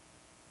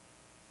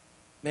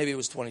 Maybe it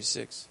was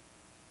 26.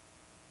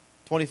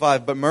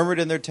 25, but murmured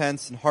in their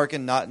tents and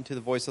hearkened not unto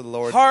the voice of the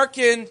Lord.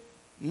 Hearken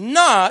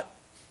not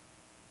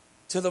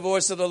to the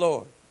voice of the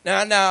Lord.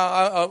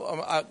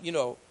 Now,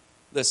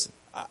 listen,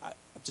 I'm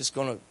just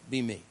going to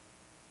be me.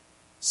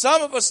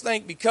 Some of us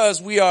think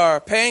because we are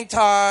paying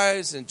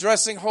tithes and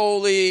dressing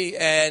holy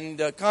and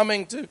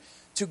coming to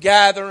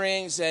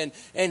gatherings and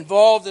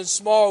involved in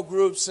small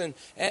groups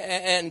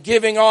and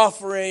giving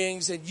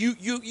offerings, and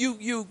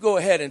you go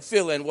ahead and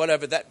fill in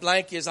whatever that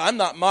blank is. I'm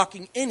not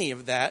mocking any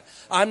of that.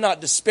 I'm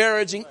not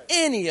disparaging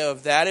any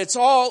of that. It's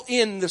all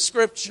in the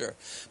Scripture.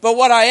 But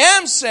what I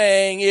am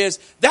saying is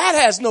that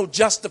has no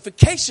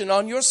justification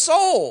on your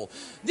soul.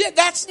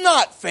 That's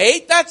not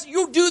faith.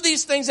 You do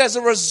these things as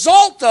a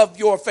result of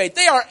your faith.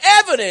 They are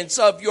evidence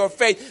of your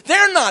faith.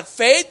 They're not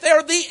faith.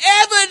 They're the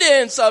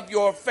evidence of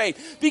your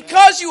faith.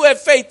 Because you have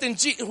faith in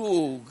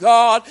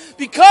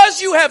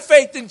because you have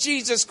faith in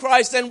Jesus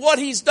Christ and what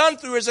He's done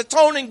through His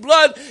atoning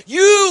blood,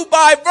 you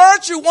by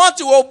virtue want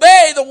to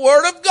obey the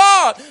Word of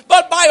God.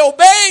 But by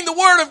obeying the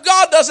Word of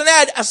God doesn't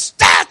add a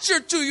stature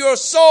to your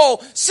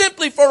soul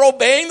simply for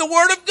obeying the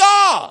Word of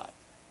God.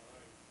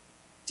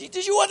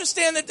 Did you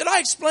understand that? Did I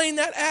explain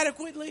that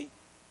adequately?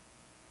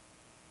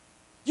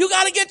 You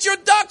got to get your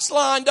ducks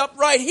lined up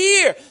right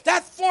here.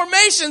 That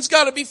formation's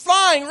got to be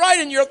flying right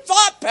in your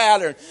thought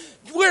pattern.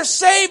 We're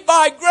saved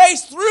by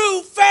grace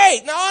through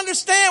faith. Now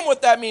understand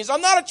what that means.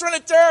 I'm not a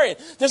Trinitarian.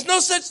 There's no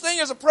such thing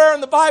as a prayer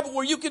in the Bible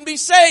where you can be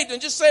saved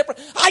and just say a prayer.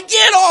 I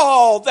get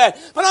all that.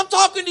 But I'm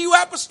talking to you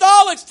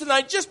apostolics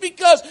tonight. Just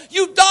because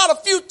you dot a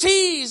few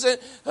T's and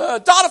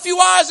dot a few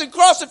I's and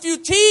cross a few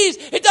T's,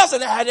 it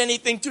doesn't add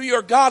anything to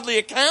your godly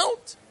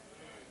account.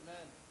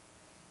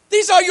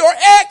 These are your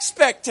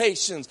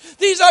expectations.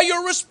 These are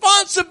your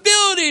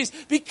responsibilities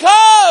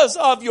because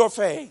of your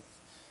faith.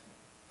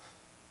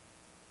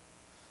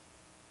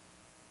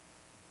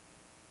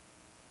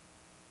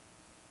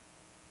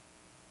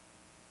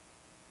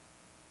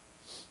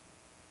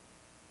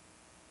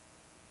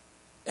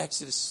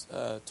 Exodus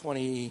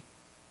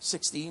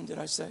 20:16, did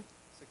I say?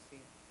 16,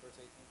 verse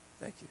 18.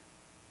 Thank you.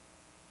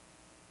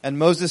 And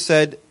Moses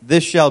said,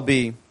 This shall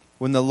be,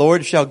 when the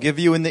Lord shall give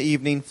you in the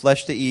evening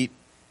flesh to eat,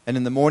 and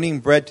in the morning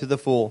bread to the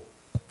full,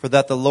 for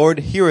that the Lord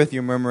heareth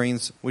your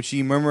murmurings, which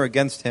ye murmur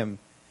against Him.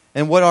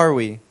 And what are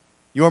we?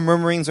 Your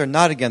murmurings are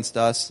not against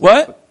us.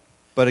 What?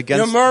 But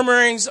against... Your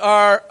murmurings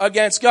are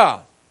against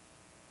God.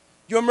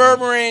 Your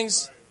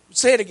murmurings...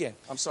 Say it again.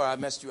 I'm sorry, I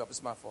messed you up.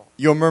 It's my fault.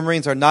 Your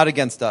murmurings are not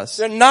against us.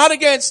 They're not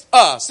against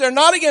us. They're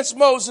not against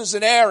Moses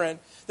and Aaron.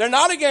 They're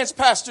not against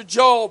Pastor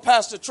Joel,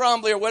 Pastor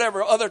Trombley, or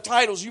whatever other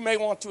titles you may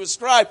want to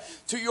ascribe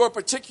to your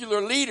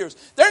particular leaders.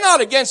 They're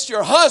not against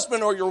your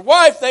husband or your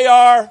wife. They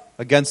are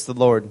against the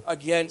Lord.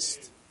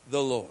 Against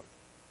the Lord.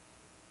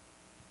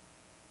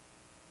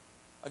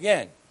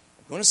 Again,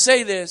 I'm going to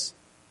say this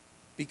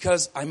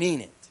because I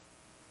mean it.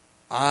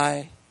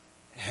 I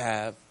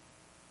have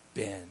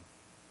been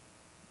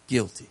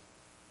guilty.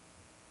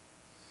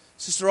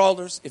 Sister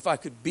Alders, if I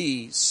could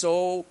be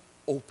so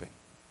open.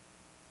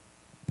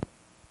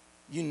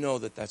 You know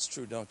that that's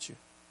true, don't you?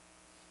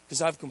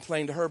 Because I've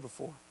complained to her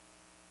before.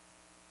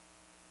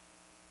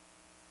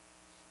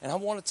 And I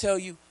want to tell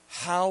you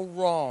how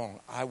wrong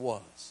I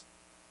was.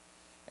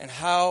 And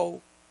how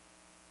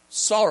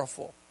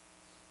sorrowful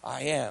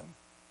I am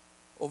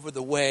over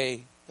the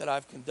way that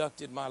I've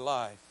conducted my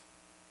life.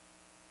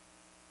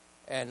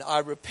 And I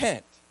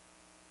repent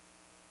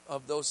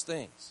of those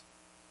things.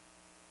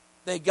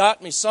 They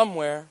got me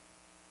somewhere.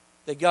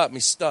 They got me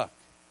stuck.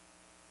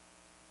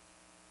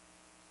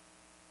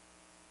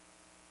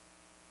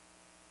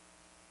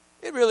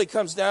 It really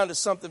comes down to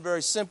something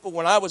very simple.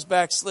 When I was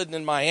backslidden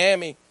in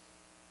Miami,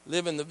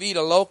 living the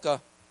Vida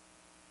Loca,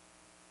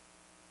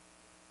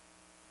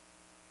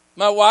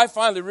 my wife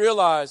finally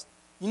realized,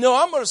 I'm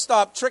going to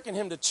stop tricking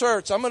him to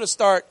church. I'm going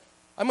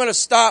to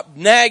stop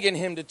nagging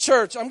him to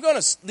church. I'm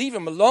going to leave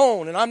him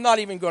alone, and I'm not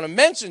even going to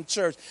mention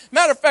church.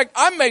 Matter of fact,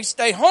 I may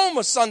stay home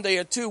a Sunday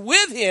or two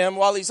with him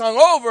while he's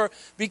hungover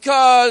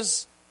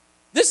because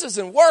this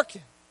isn't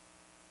working.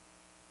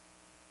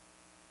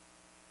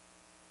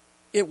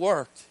 It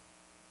worked.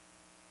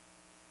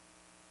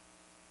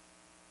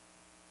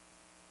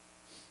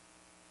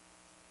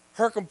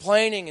 Her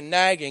complaining and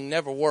nagging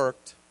never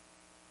worked.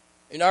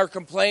 And our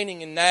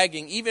complaining and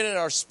nagging, even in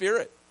our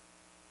spirit,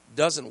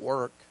 doesn't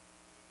work.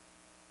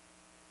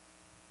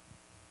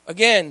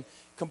 Again,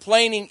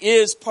 complaining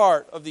is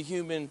part of the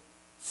human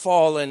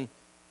fallen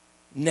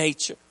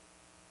nature.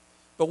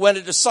 But when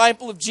a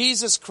disciple of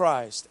Jesus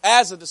Christ,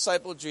 as a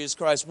disciple of Jesus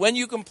Christ, when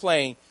you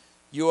complain,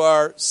 you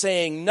are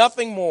saying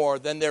nothing more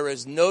than there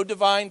is no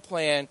divine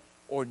plan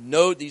or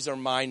no, these are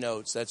my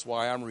notes, that's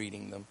why I'm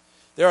reading them.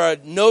 There are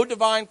no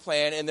divine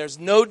plan and there's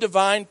no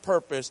divine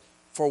purpose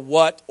for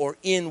what or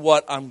in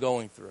what I'm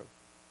going through.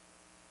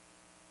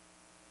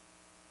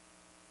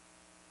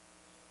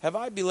 Have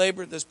I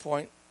belabored this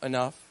point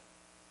enough?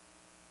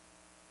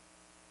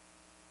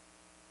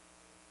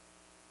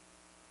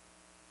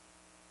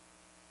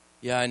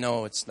 Yeah, I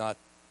know it's not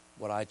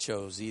what I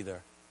chose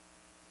either.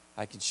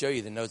 I can show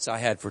you the notes I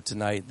had for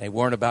tonight. They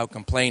weren't about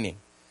complaining.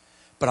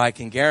 But I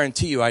can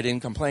guarantee you I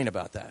didn't complain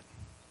about that.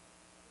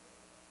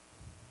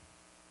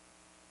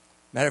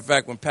 Matter of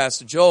fact, when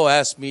Pastor Joel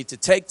asked me to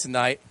take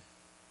tonight,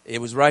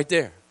 it was right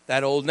there.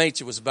 That old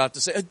nature was about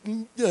to say,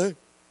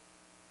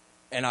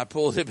 and I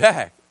pulled it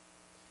back.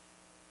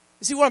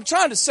 You see, what I'm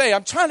trying to say,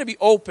 I'm trying to be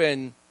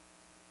open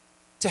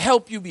to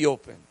help you be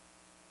open.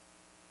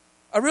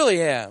 I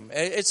really am.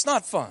 It's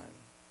not fun.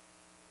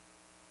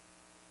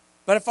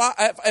 But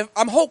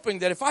I'm hoping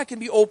that if I can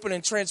be open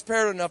and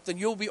transparent enough, then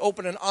you'll be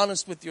open and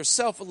honest with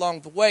yourself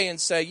along the way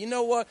and say, you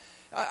know what?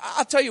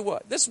 I'll tell you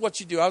what. This is what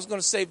you do. I was going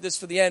to save this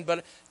for the end,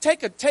 but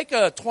take a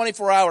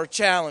 24-hour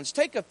challenge.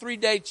 Take a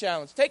 3-day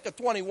challenge. Take a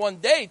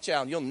 21-day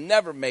challenge. You'll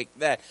never make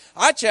that.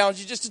 I challenge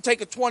you just to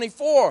take a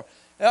 24.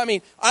 I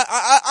mean,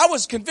 I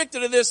was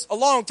convicted of this a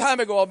long time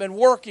ago. I've been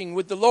working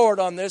with the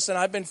Lord on this, and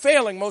I've been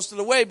failing most of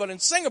the way. But in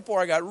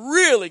Singapore, I got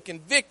really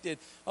convicted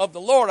of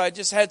the Lord. I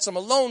just had some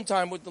alone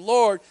time with the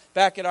Lord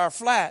back at our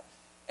flat,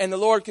 and the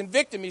Lord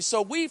convicted me.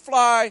 So we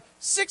fly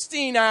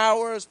 16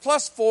 hours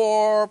plus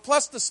 4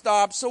 plus the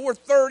stop. So we're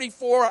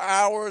 34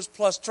 hours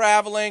plus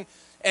traveling,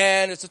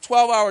 and it's a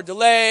 12-hour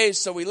delay.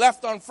 So we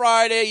left on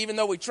Friday. Even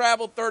though we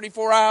traveled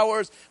 34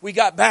 hours, we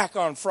got back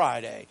on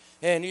Friday.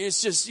 And you're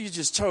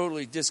just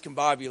totally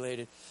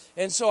discombobulated.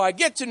 And so I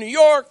get to New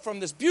York from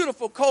this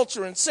beautiful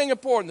culture in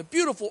Singapore and the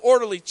beautiful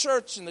orderly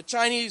church, and the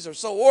Chinese are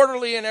so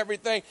orderly and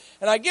everything.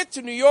 And I get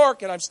to New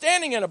York and I'm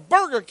standing in a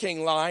Burger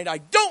King line. I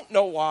don't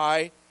know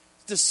why.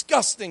 It's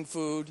disgusting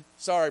food.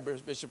 Sorry,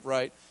 Bishop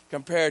Wright,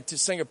 compared to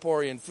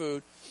Singaporean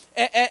food.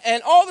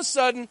 And all of a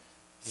sudden,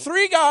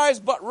 3 guys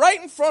butt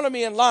right in front of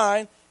me in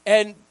line,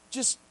 and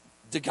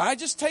the guy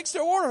just takes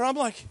their order. And I'm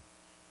like,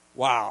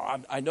 wow,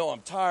 I know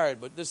I'm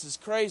tired, but this is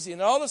crazy.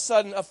 And all of a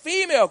sudden, a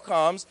female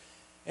comes,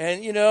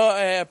 and,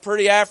 a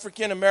pretty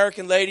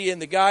African-American lady,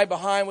 and the guy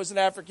behind was an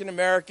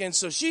African-American.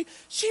 So she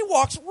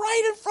walks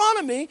right in front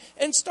of me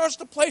and starts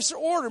to place her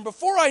order. And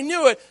before I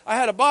knew it, I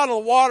had a bottle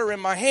of water in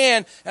my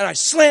hand, and I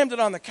slammed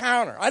it on the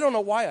counter. I don't know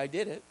why I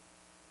did it.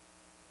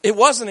 It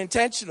wasn't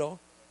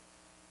intentional.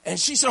 And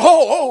she said,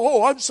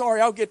 oh, I'm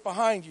sorry, I'll get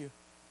behind you.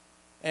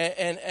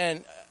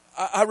 And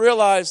I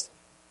realized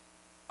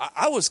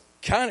I was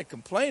kind of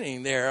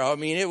complaining there. I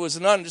mean, it was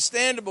an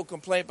understandable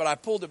complaint, but I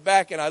pulled it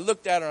back and I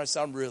looked at her and I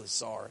said, I'm really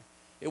sorry.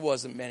 It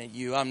wasn't meant at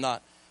you. I'm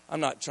not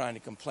trying to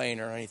complain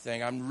or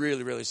anything. I'm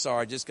really, really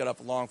sorry. I just got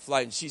up a long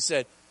flight. And she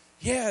said,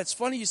 yeah, it's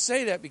funny you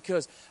say that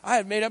because I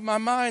had made up my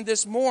mind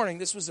this morning.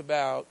 This was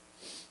about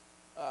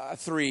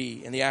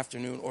 3 in the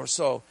afternoon or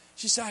so.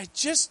 She said, I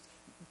just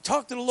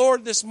talked to the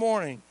Lord this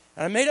morning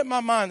and I made up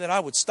my mind that I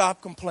would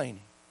stop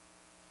complaining.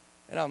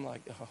 And I'm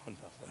like, oh, no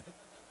way.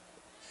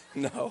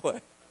 No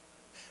way.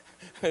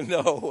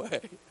 No way.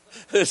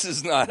 This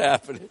is not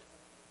happening.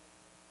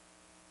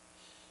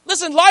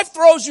 Listen, life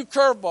throws you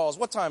curveballs.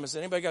 What time is it?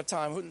 Anybody got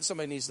time?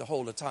 Somebody needs to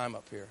hold a time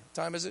up here. What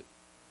time is it?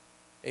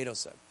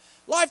 8:07.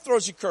 Life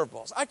throws you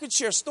curveballs. I could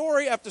share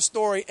story after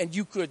story, and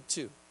you could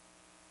too.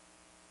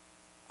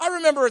 I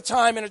remember a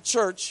time in a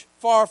church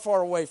far,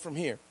 far away from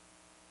here.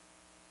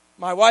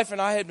 My wife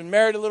and I had been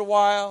married a little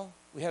while.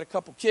 We had a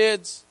couple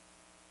kids.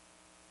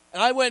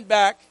 And I went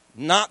back,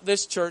 not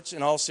this church,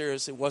 in all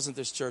seriousness, it wasn't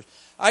this church.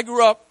 I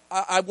grew up,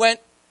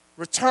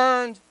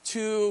 returned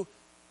to,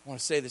 I want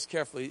to say this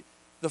carefully,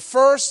 the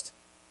first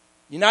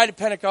United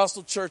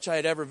Pentecostal church I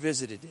had ever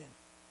visited in.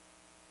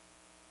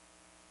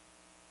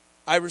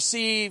 I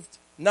received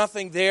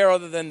nothing there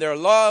other than their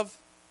love,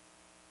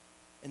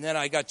 and then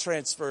I got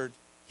transferred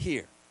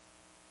here.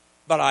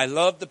 But I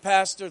loved the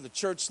pastor, the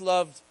church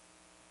loved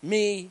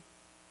me,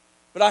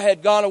 but I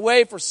had gone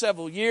away for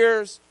several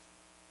years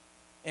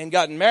and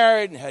gotten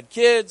married and had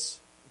kids,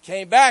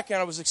 came back, and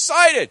I was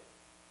excited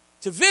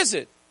to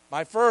visit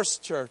my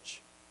first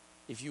church,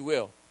 if you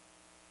will.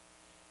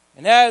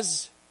 And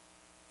as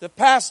the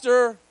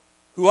pastor,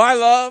 who I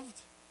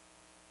loved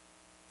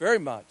very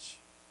much,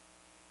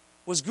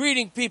 was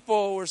greeting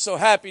people, we're so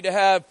happy to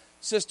have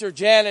Sister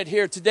Janet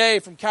here today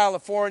from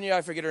California.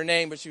 I forget her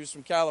name, but she was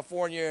from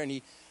California, and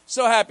he's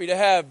so happy to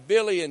have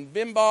Billy and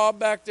Bimbob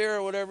back there,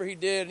 or whatever he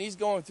did, and he's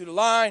going through the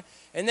line.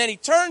 And then he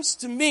turns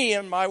to me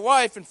and my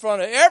wife in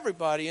front of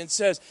everybody and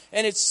says,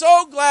 and it's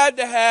so glad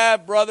to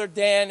have Brother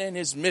Dan and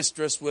his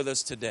mistress with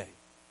us today.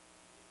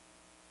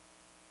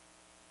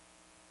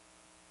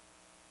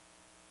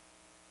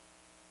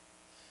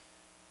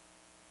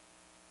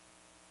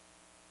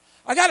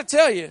 I got to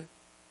tell you,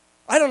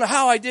 I don't know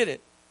how I did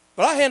it,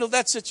 but I handled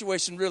that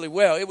situation really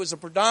well. It was a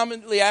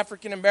predominantly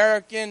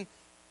African-American,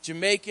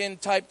 Jamaican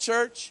type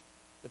church.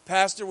 The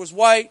pastor was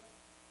white.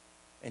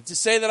 And to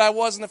say that I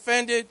wasn't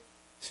offended,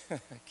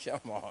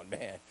 come on,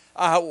 man.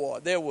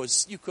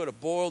 You could have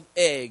boiled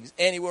eggs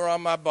anywhere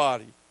on my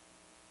body.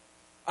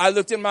 I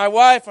looked at my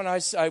wife and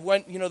I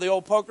went, the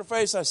old poker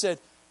face. I said,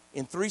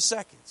 in 3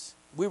 seconds,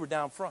 we were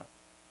down front.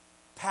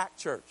 Packed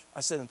church.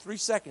 I said, in 3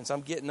 seconds,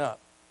 I'm getting up.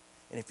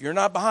 And if you're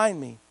not behind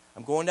me,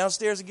 I'm going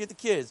downstairs to get the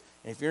kids.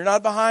 And if you're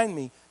not behind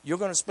me, you're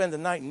going to spend the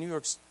night in New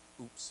York.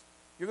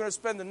 You're going to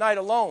spend the night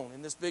alone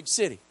in this big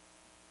city.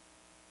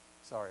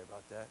 Sorry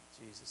about that.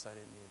 Jesus, I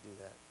didn't mean to do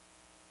that.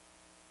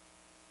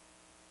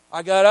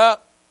 I got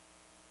up.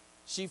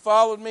 She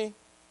followed me.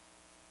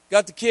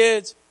 Got the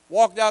kids.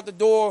 Walked out the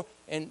door.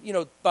 And,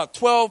 about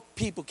 12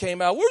 people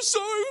came out. We're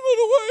sorry.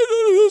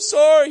 We're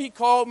sorry. He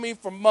called me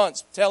for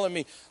months telling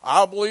me,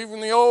 I believe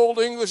in the old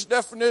English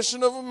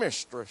definition of a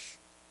mistress.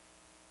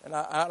 And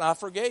I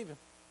forgave him.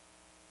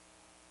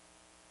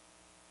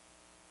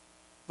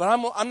 But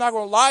I'm not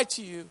going to lie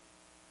to you.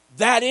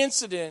 That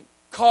incident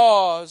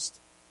caused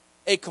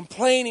a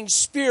complaining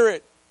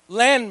spirit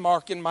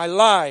landmark in my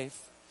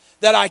life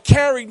that I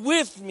carried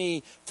with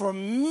me for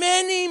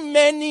many,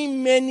 many,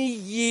 many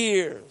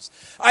years.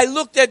 I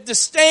looked at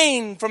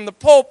disdain from the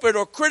pulpit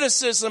or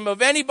criticism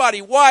of anybody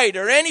white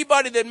or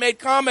anybody that made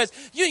comments.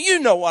 You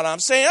know what I'm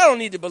saying. I don't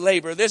need to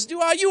belabor this,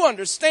 do I? You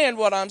understand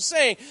what I'm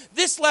saying.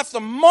 This left a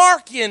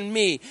mark in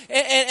me.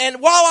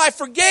 And while I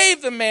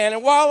forgave the man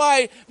and while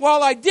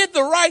I did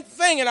the right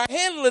thing and I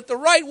handled it the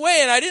right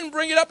way and I didn't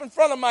bring it up in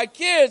front of my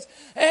kids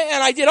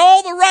and I did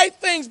all the right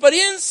things, but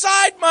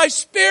inside my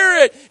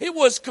spirit it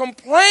was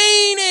complaining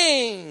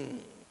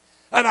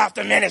about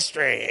the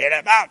ministry and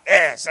about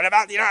this and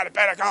about the United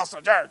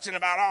Pentecostal Church and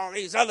about all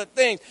these other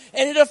things.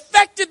 And it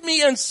affected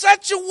me in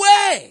such a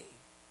way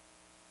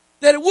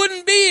that it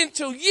wouldn't be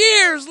until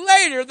years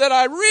later that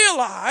I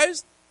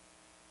realized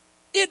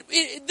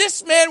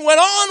this man went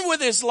on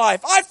with his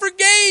life. I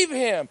forgave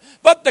him.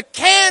 But the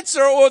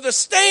cancer or the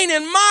stain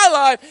in my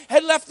life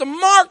had left a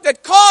mark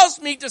that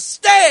caused me to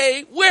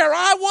stay where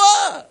I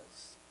was.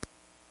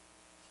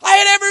 I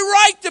had every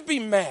right to be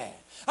mad.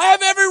 I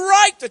have every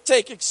right to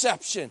take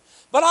exception.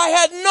 But I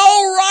had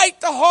no right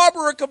to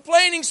harbor a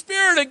complaining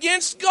spirit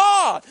against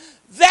God.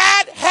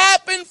 That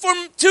happened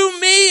to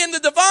me in the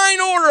divine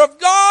order of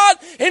God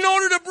in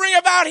order to bring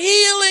about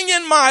healing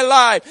in my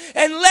life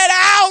and let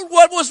out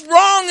what was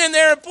wrong in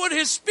there and put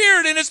His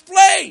Spirit in its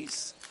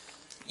place.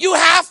 You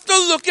have to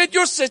look at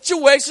your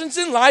situations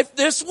in life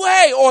this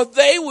way or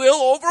they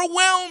will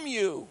overwhelm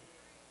you.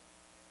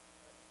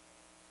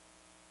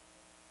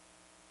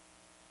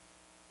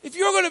 If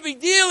you're going to be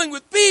dealing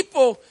with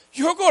people,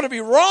 you're going to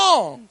be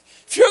wronged.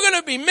 If you're going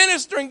to be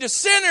ministering to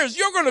sinners,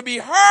 you're going to be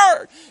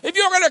hurt. If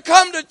you're going to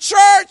come to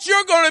church,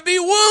 you're going to be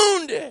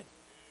wounded.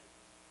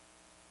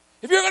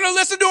 If you're going to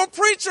listen to a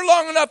preacher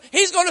long enough,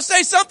 he's going to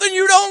say something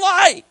you don't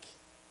like.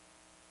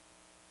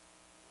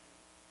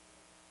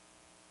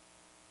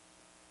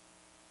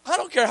 I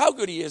don't care how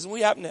good he is, and we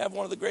happen to have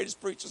one of the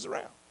greatest preachers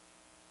around.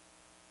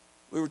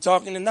 We were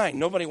talking tonight.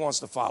 Nobody wants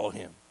to follow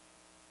him.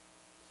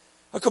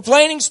 A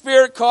complaining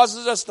spirit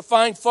causes us to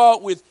find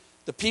fault with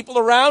the people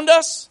around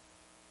us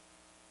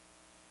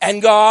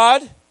and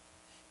God.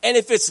 And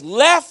if it's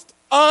left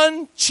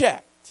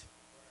unchecked,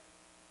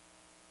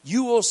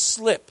 you will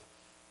slip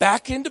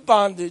back into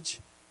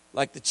bondage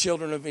like the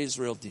children of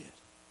Israel did.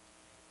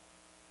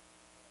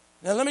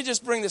 Now let me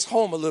just bring this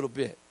home a little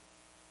bit.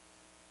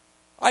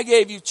 I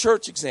gave you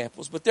church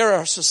examples, but there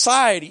are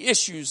society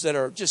issues that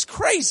are just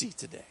crazy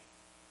today.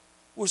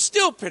 We're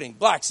still pitting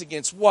blacks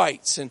against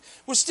whites, and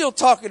we're still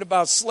talking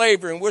about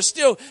slavery, and we're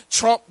still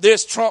Trump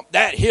this, Trump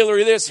that,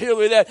 Hillary this,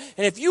 Hillary that.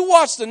 And if you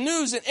watch the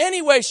news in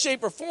any way,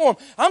 shape, or form,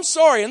 I'm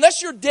sorry,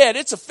 unless you're dead,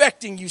 it's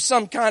affecting you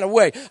some kind of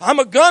way. I'm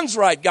a guns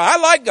right guy. I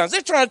like guns.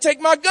 They're trying to take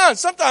my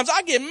guns. Sometimes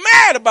I get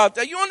mad about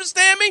that. You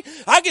understand me?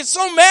 I get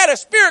so mad a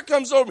spirit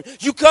comes over me.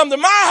 You come to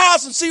my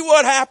house and see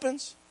what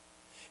happens.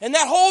 And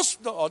that whole,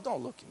 oh,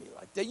 don't look at me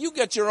like that. You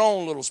got your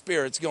own little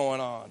spirits going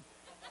on.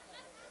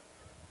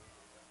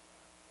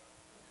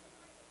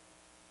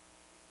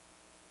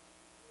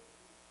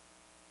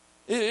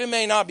 It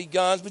may not be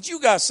guns, but you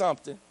got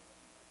something.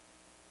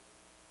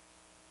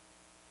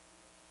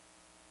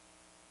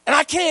 And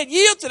I can't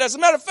yield to that. As a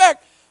matter of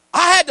fact,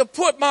 I had to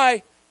put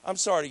I'm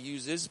sorry to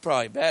use this is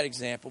probably a bad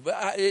example, but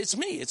it's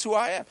me. It's who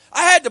I am.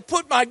 I had to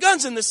put my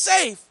guns in the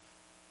safe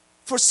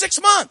for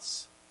 6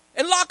 months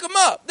and lock them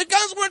up. The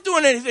guns weren't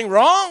doing anything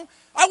wrong.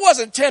 I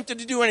wasn't tempted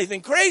to do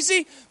anything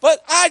crazy,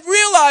 but I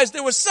realized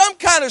there was some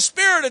kind of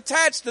spirit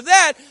attached to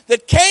that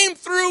came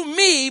through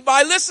me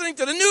by listening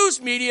to the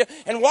news media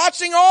and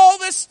watching all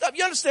this stuff.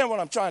 You understand what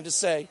I'm trying to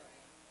say?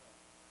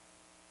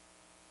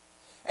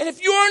 And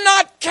if you're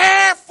not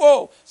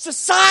careful,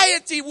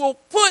 society will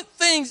put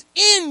things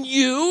in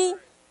you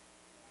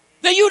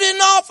that you didn't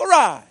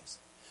authorize.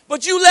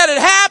 But you let it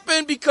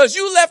happen because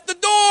you left the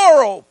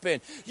door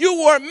open.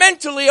 You weren't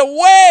mentally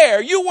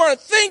aware. You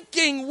weren't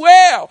thinking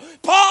well.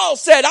 Paul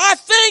said, I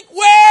think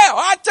well.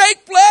 I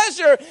take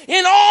pleasure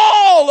in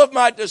all of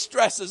my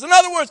distresses. In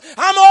other words,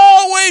 I'm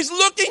always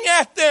looking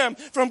at them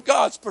from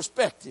God's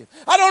perspective.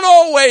 I don't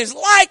always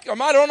like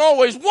them. I don't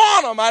always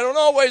want them. I don't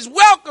always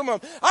welcome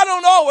them. I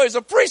don't always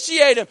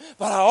appreciate them.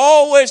 But I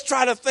always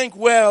try to think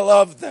well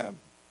of them.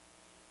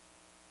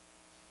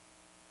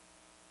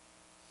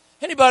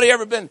 Anybody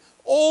ever been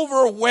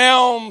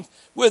overwhelmed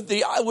with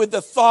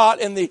the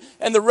thought and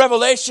the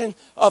revelation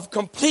of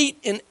complete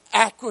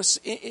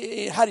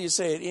inadequacy? How do you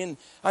say it?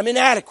 I'm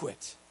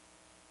inadequate.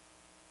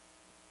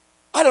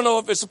 I don't know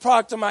if it's a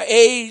product of my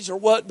age or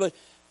what, but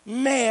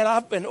Man,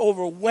 I've been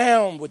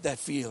overwhelmed with that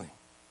feeling.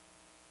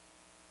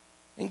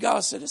 And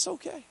God said, it's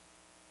okay.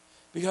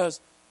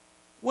 Because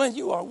when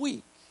you are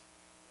weak,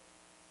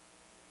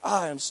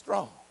 I am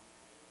strong.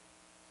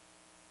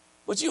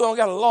 But you don't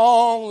got a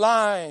long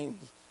line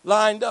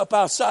lined up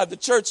outside the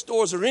church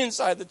doors or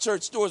inside the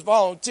church doors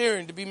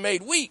volunteering to be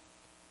made weak.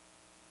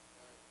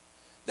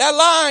 That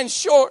line's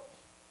short.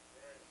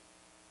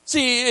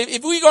 See,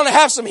 if we're going to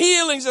have some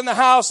healings in the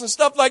house and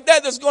stuff like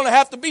that, there's going to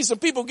have to be some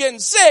people getting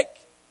sick.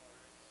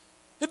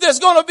 If there's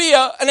going to be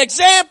an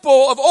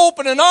example of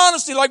open and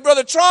honesty like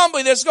Brother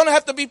Trombley, there's going to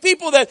have to be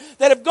people that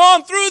have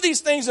gone through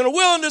these things and are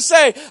willing to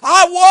say,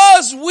 I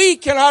was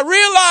weak and I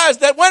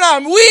realized that when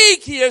I'm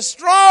weak, He is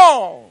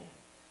strong.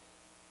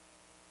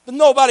 But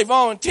nobody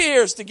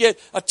volunteers to get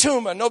a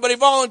tumor. Nobody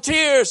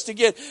volunteers to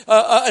get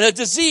a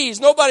disease.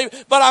 Nobody.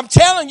 But I'm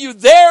telling you,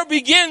 there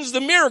begins the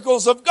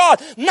miracles of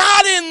God.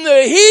 Not in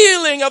the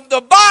healing of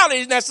the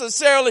body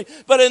necessarily,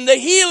 but in the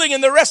healing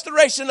and the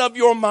restoration of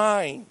your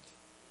mind.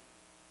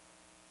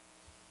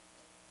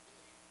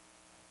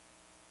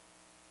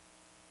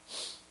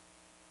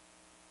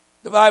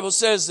 The Bible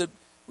says that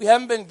we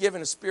haven't been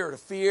given a spirit of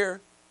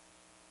fear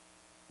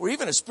or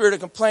even a spirit of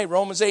complaint.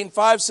 Romans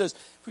 8:5 says,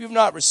 for you have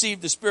not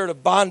received the spirit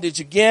of bondage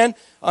again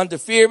unto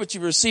fear, but you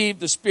received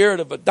the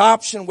spirit of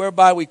adoption,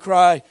 whereby we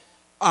cry,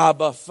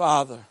 Abba,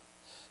 Father.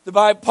 The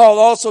Bible, Paul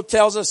also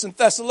tells us in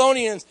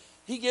Thessalonians,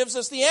 he gives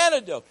us the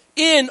antidote.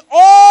 In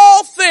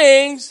all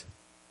things,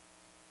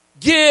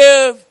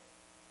 give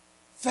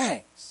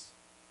thanks.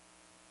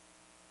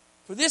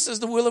 For this is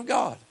the will of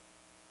God.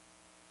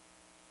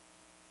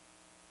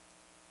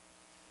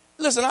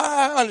 Listen,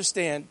 I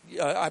understand.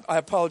 I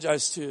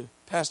apologize to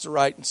Pastor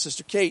Wright and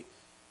Sister Kate.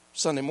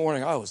 Sunday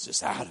morning, I was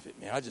just out of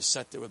it, man. I just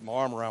sat there with my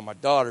arm around my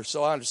daughter.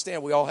 So I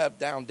understand we all have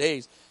down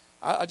days.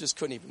 I just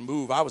couldn't even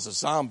move. I was a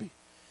zombie.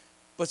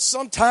 But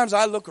sometimes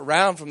I look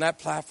around from that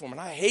platform, and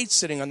I hate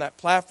sitting on that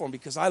platform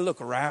because I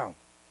look around.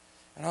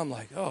 And I'm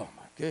like, oh,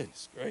 my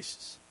goodness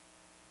gracious.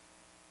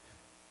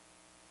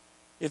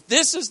 If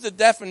this is the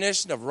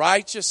definition of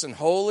righteous and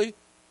holy,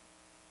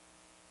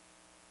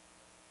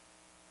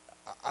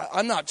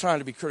 I'm not trying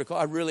to be critical.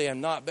 I really am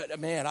not. But,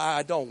 man,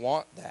 I don't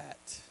want that.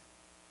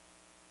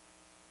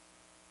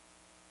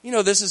 You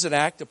know, this is an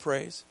act of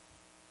praise.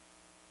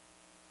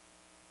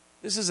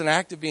 This is an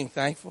act of being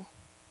thankful.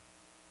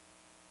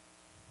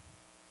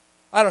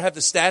 I don't have the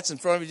stats in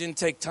front of me. Didn't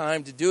take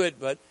time to do it,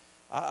 but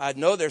I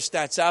know there's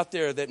stats out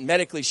there that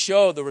medically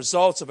show the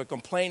results of a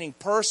complaining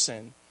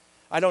person.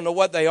 I don't know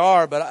what they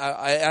are, but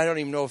I don't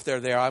even know if they're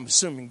there. I'm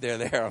assuming they're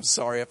there. I'm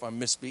sorry if I'm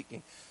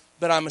misspeaking.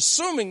 But I'm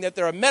assuming that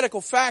there are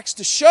medical facts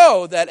to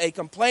show that a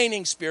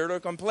complaining spirit or a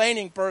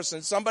complaining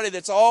person, somebody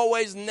that's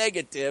always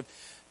negative,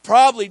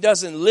 probably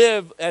doesn't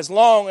live as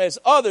long as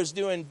others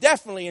do and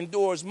definitely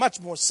endures much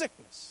more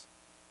sickness.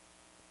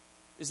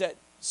 Is that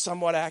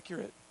somewhat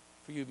accurate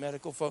for you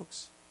medical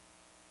folks?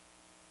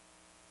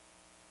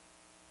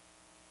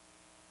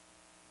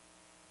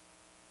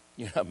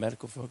 You're not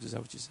medical folks, is that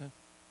what you said?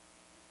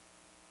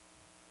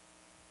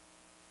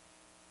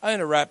 I'm going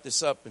to wrap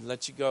this up and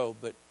let you go,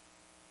 but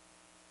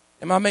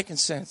am I making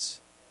sense?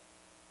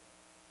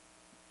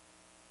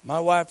 My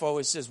wife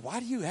always says, why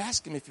do you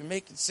ask them if you're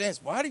making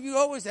sense? Why do you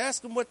always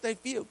ask them what they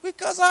feel?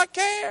 Because I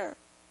care.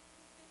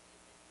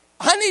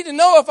 I need to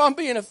know if I'm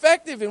being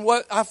effective in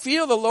what I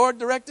feel the Lord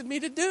directed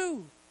me to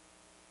do.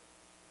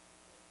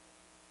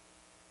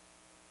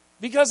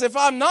 Because if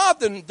I'm not,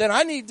 then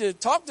I need to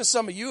talk to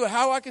some of you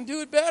how I can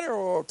do it better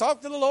or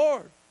talk to the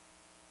Lord.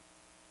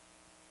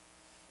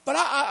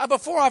 But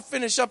before I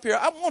finish up here,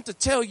 I want to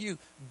tell you,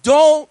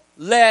 don't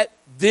let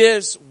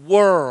this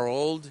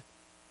world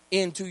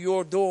into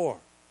your door.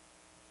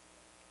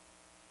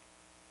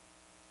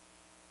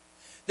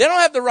 They don't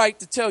have the right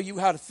to tell you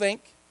how to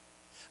think.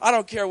 I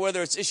don't care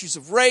whether it's issues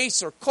of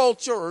race or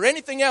culture or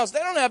anything else. They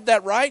don't have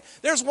that right.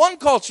 There's one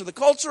culture, the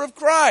culture of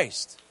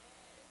Christ.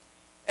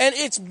 And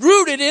it's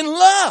rooted in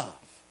love.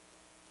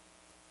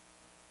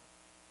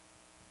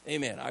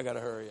 Amen. I got to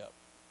hurry up.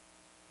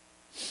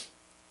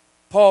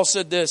 Paul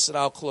said this, and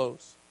I'll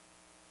close.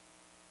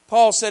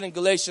 Paul said in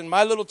Galatians,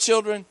 my little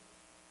children,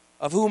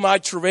 of whom I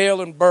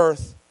travail in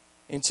birth,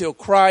 until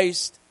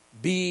Christ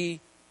be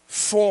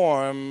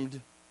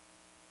formed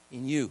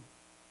in you.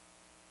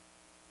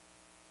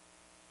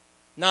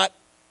 Not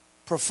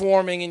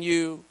performing in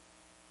you,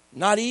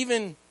 not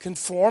even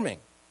conforming,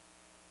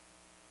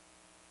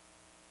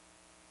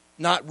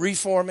 not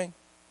reforming,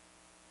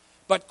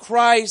 but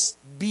Christ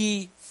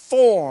be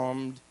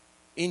formed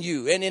in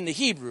you. And in the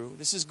Hebrew,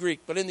 this is Greek,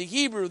 but in the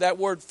Hebrew, that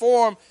word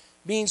form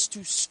means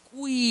to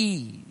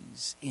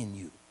squeeze in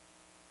you.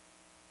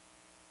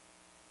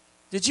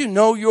 Did you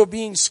know you're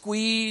being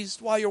squeezed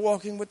while you're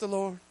walking with the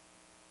Lord?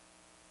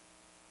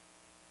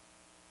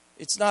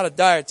 It's not a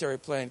dietary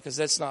plan because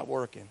that's not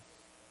working.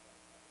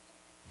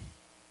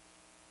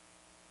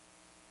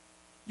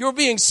 You're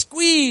being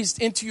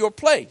squeezed into your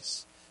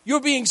place.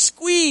 You're being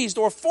squeezed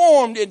or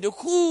formed into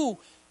who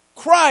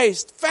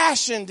Christ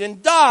fashioned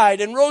and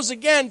died and rose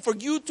again for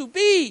you to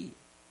be.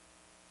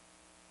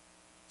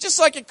 just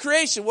like at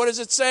creation, what does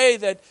it say?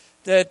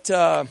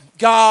 That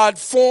God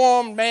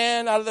formed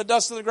man out of the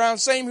dust of the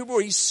ground. Same Hebrew,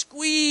 he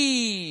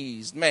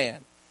squeezed man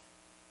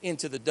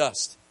into the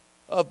dust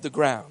of the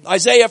ground.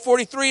 Isaiah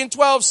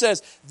 43:12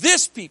 says,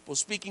 this people,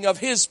 speaking of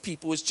his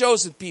people, his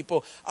chosen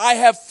people, I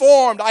have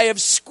formed, I have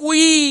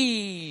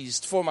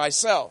squeezed for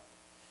myself.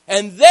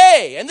 And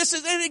they, and this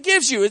is, it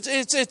gives you,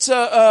 it's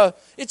a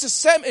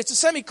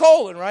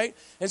semicolon, right?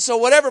 And so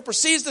whatever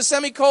precedes the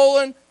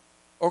semicolon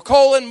or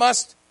colon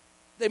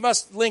they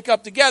must link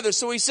up together.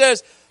 So he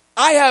says,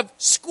 I have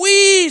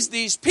squeezed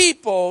these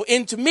people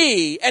into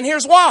me, and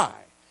here's why.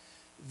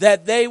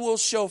 That they will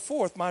show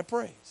forth my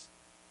praise.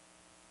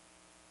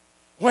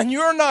 When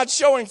you're not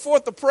showing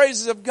forth the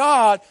praises of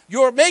God,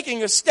 you're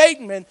making a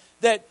statement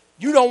that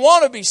you don't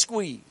want to be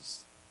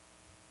squeezed.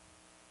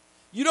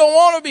 You don't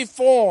want to be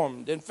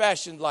formed and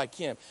fashioned like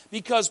him.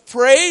 Because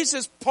praise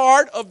is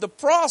part of the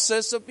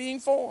process of being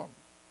formed.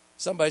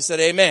 Somebody said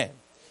amen.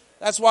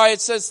 That's why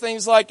it says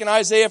things like in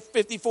Isaiah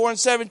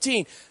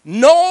 54:17,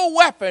 no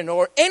weapon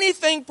or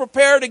anything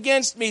prepared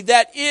against me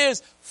that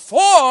is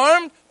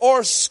formed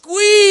or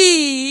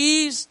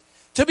squeezed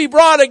to be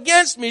brought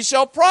against me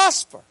shall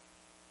prosper.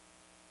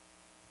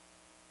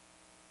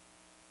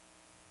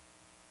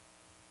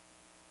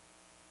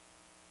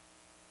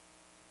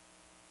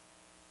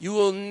 You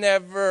will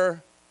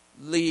never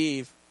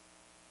leave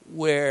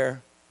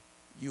where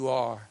you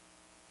are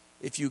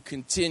if you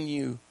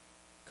continue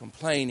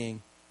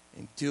complaining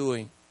and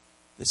doing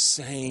the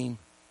same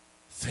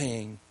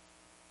thing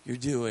you're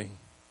doing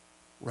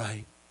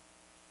right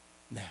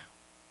now.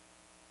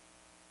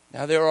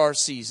 Now, there are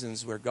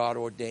seasons where God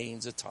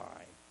ordains a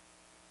time.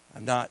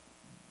 I'm not,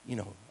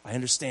 I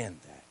understand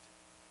that.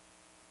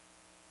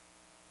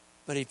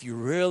 But if you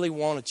really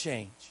want to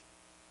change,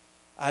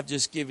 I've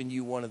just given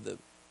you one of the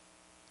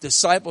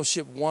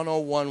discipleship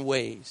 101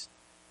 ways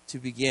to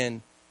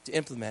begin to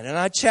implement. And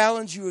I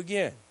challenge you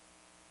again.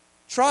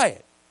 Try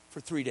it for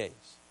 3 days.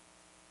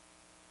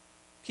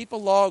 Keep a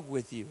log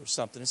with you or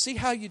something and see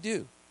how you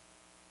do.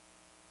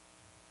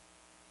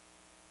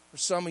 For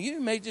some of you, you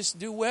may just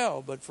do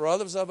well, but for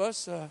others of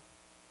us,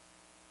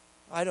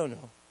 I don't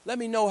know. Let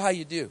me know how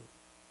you do.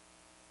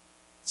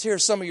 Let's hear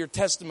some of your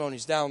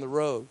testimonies down the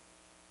road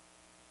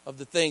of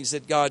the things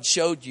that God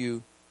showed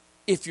you,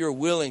 if you're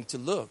willing to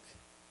look,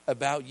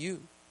 about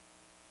you.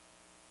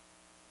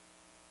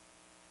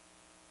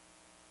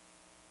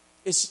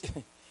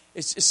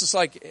 It's just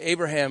like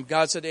Abraham.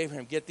 God said to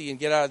Abraham, get thee and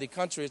get out of the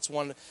country. It's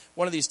one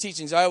of these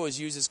teachings I always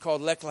use. It's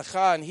called Lech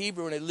Lecha in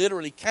Hebrew, and it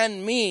literally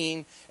can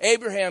mean,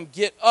 Abraham,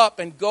 get up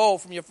and go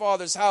from your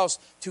father's house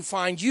to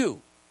find you.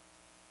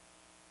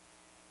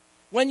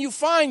 When you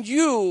find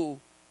you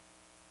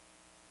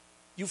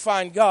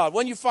find God.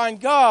 When you find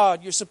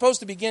God, you're supposed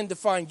to begin to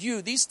find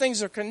you. These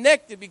things are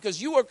connected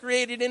because you are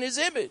created in his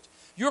image.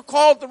 You're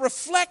called to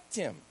reflect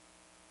him,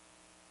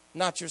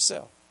 not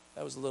yourself.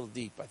 That was a little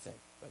deep, I think.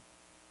 But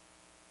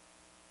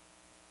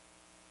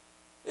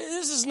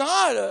this is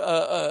not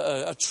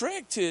a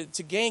trick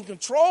to gain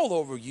control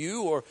over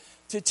you or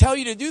to tell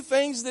you to do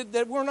things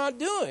that we're not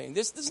doing.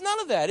 There's none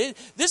of that.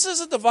 This is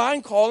a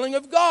divine calling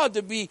of God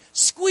to be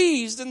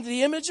squeezed into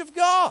the image of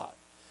God.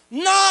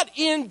 Not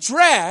in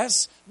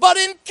dress, but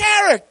in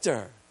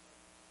character.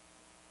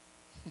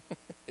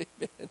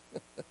 Amen.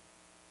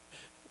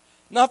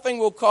 Nothing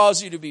will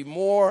cause you to be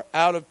more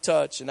out of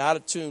touch and out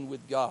of tune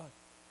with God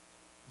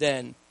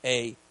than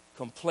a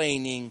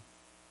complaining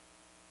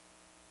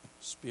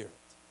spirit.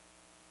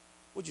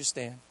 Would you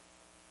stand?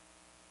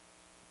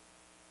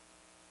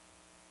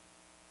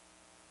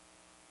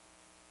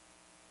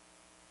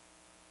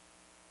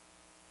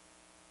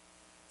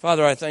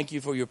 Father, I thank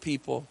you for your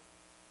people.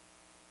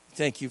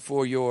 Thank you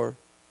for your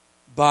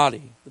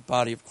body, the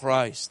body of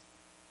Christ.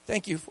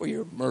 Thank you for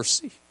your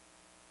mercy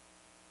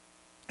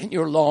and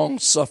your long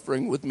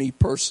suffering with me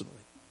personally.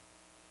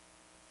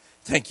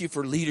 Thank you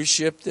for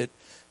leadership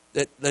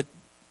that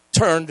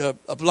turned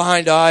a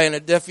blind eye and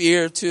a deaf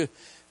ear to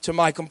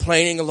my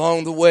complaining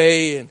along the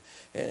way,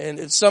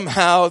 and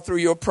somehow through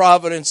your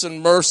providence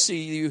and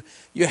mercy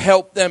you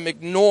helped them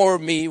ignore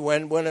me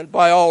when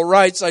by all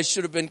rights I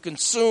should have been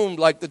consumed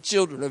like the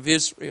children of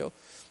Israel.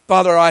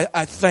 Father,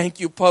 I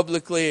thank you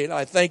publicly, and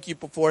I thank you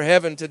before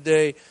heaven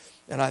today,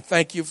 and I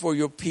thank you for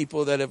your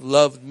people that have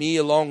loved me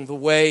along the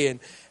way,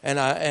 and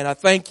I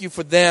thank you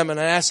for them, and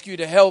I ask you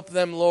to help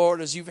them,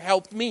 Lord, as you've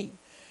helped me.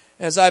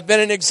 As I've been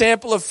an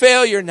example of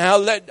failure, now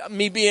let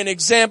me be an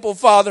example,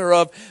 Father,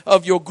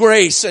 of your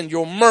grace and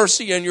your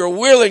mercy and your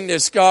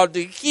willingness, God,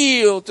 to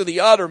heal to the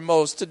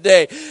uttermost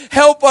today.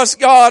 Help us,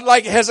 God,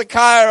 like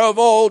Hezekiah of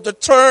old, to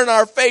turn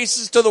our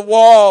faces to the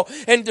wall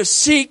and to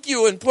seek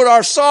you and put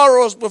our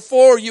sorrows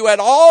before you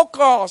at all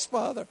costs,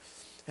 Father.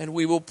 And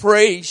we will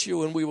praise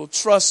you and we will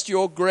trust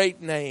your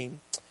great name.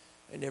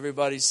 And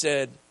everybody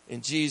said, in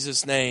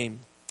Jesus'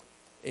 name,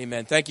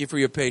 amen. Thank you for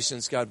your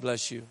patience. God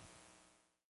bless you.